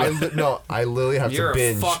hates me for that. No, I literally have You're to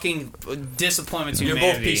a binge. fucking disappointment to You're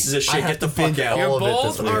humanity. both pieces of I shit. have Get the to fuck binge out. You're all of it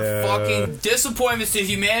both this week. are Yeah. fucking disappointments to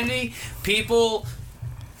humanity. People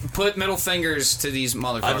put middle fingers to these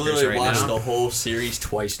motherfuckers I've literally right watched now. the whole series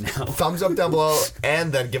twice now. Thumbs up down below,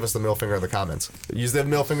 and then give us the middle finger in the comments. Use the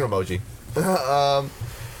middle finger emoji.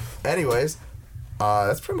 Anyways,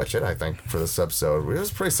 that's pretty much it, I think, for this episode. It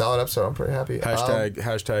was a pretty solid episode. I'm pretty happy.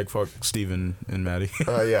 Hashtag fuck Steven and Maddie.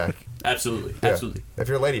 Yeah. Absolutely. Yeah. Absolutely. If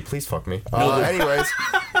you're a lady, please fuck me. Anyways.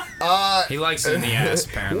 He likes it in the ass,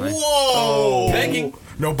 apparently. Whoa! Pegging.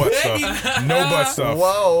 No butt stuff. No butt stuff.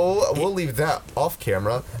 Whoa. We'll leave that off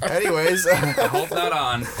camera. Anyways. I hope not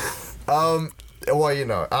on. Well, you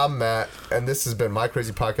know, I'm Matt, and this has been My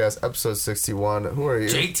Crazy Podcast, episode 61. Who are you?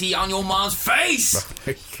 JT on your mom's face.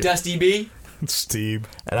 Dusty B. Steve.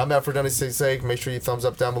 And I'm Matt for Dunny's sake. Make sure you thumbs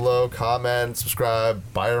up down below, comment, subscribe,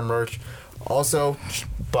 buy our merch. Also,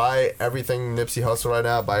 buy everything Nipsey Hussle right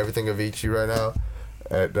now. Buy everything Avicii right now.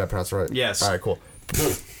 Did I pronounce it right? Yes. All right, cool.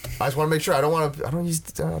 I just want to make sure I don't want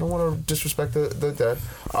to disrespect the dead.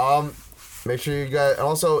 Make sure you guys, and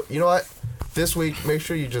also, you know what? This week, make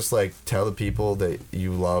sure you just like tell the people that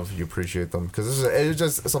you love, you appreciate them, because it's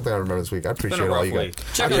just something I remember this week. I appreciate all you guys.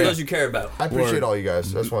 Check on those you care about. I appreciate all you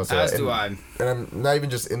guys. I just want to say As that. do and, I. And I'm not even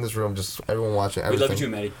just in this room, just everyone watching. We Everything. love you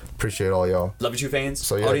too, Maddie. Appreciate all y'all. Love you too, fans.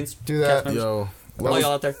 So yeah, Audience. do that. cast members. Yo, All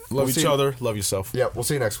y'all out there. love We'll each see- other. Love yourself. Yeah, we'll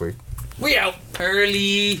see you next week. We out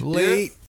early. Late.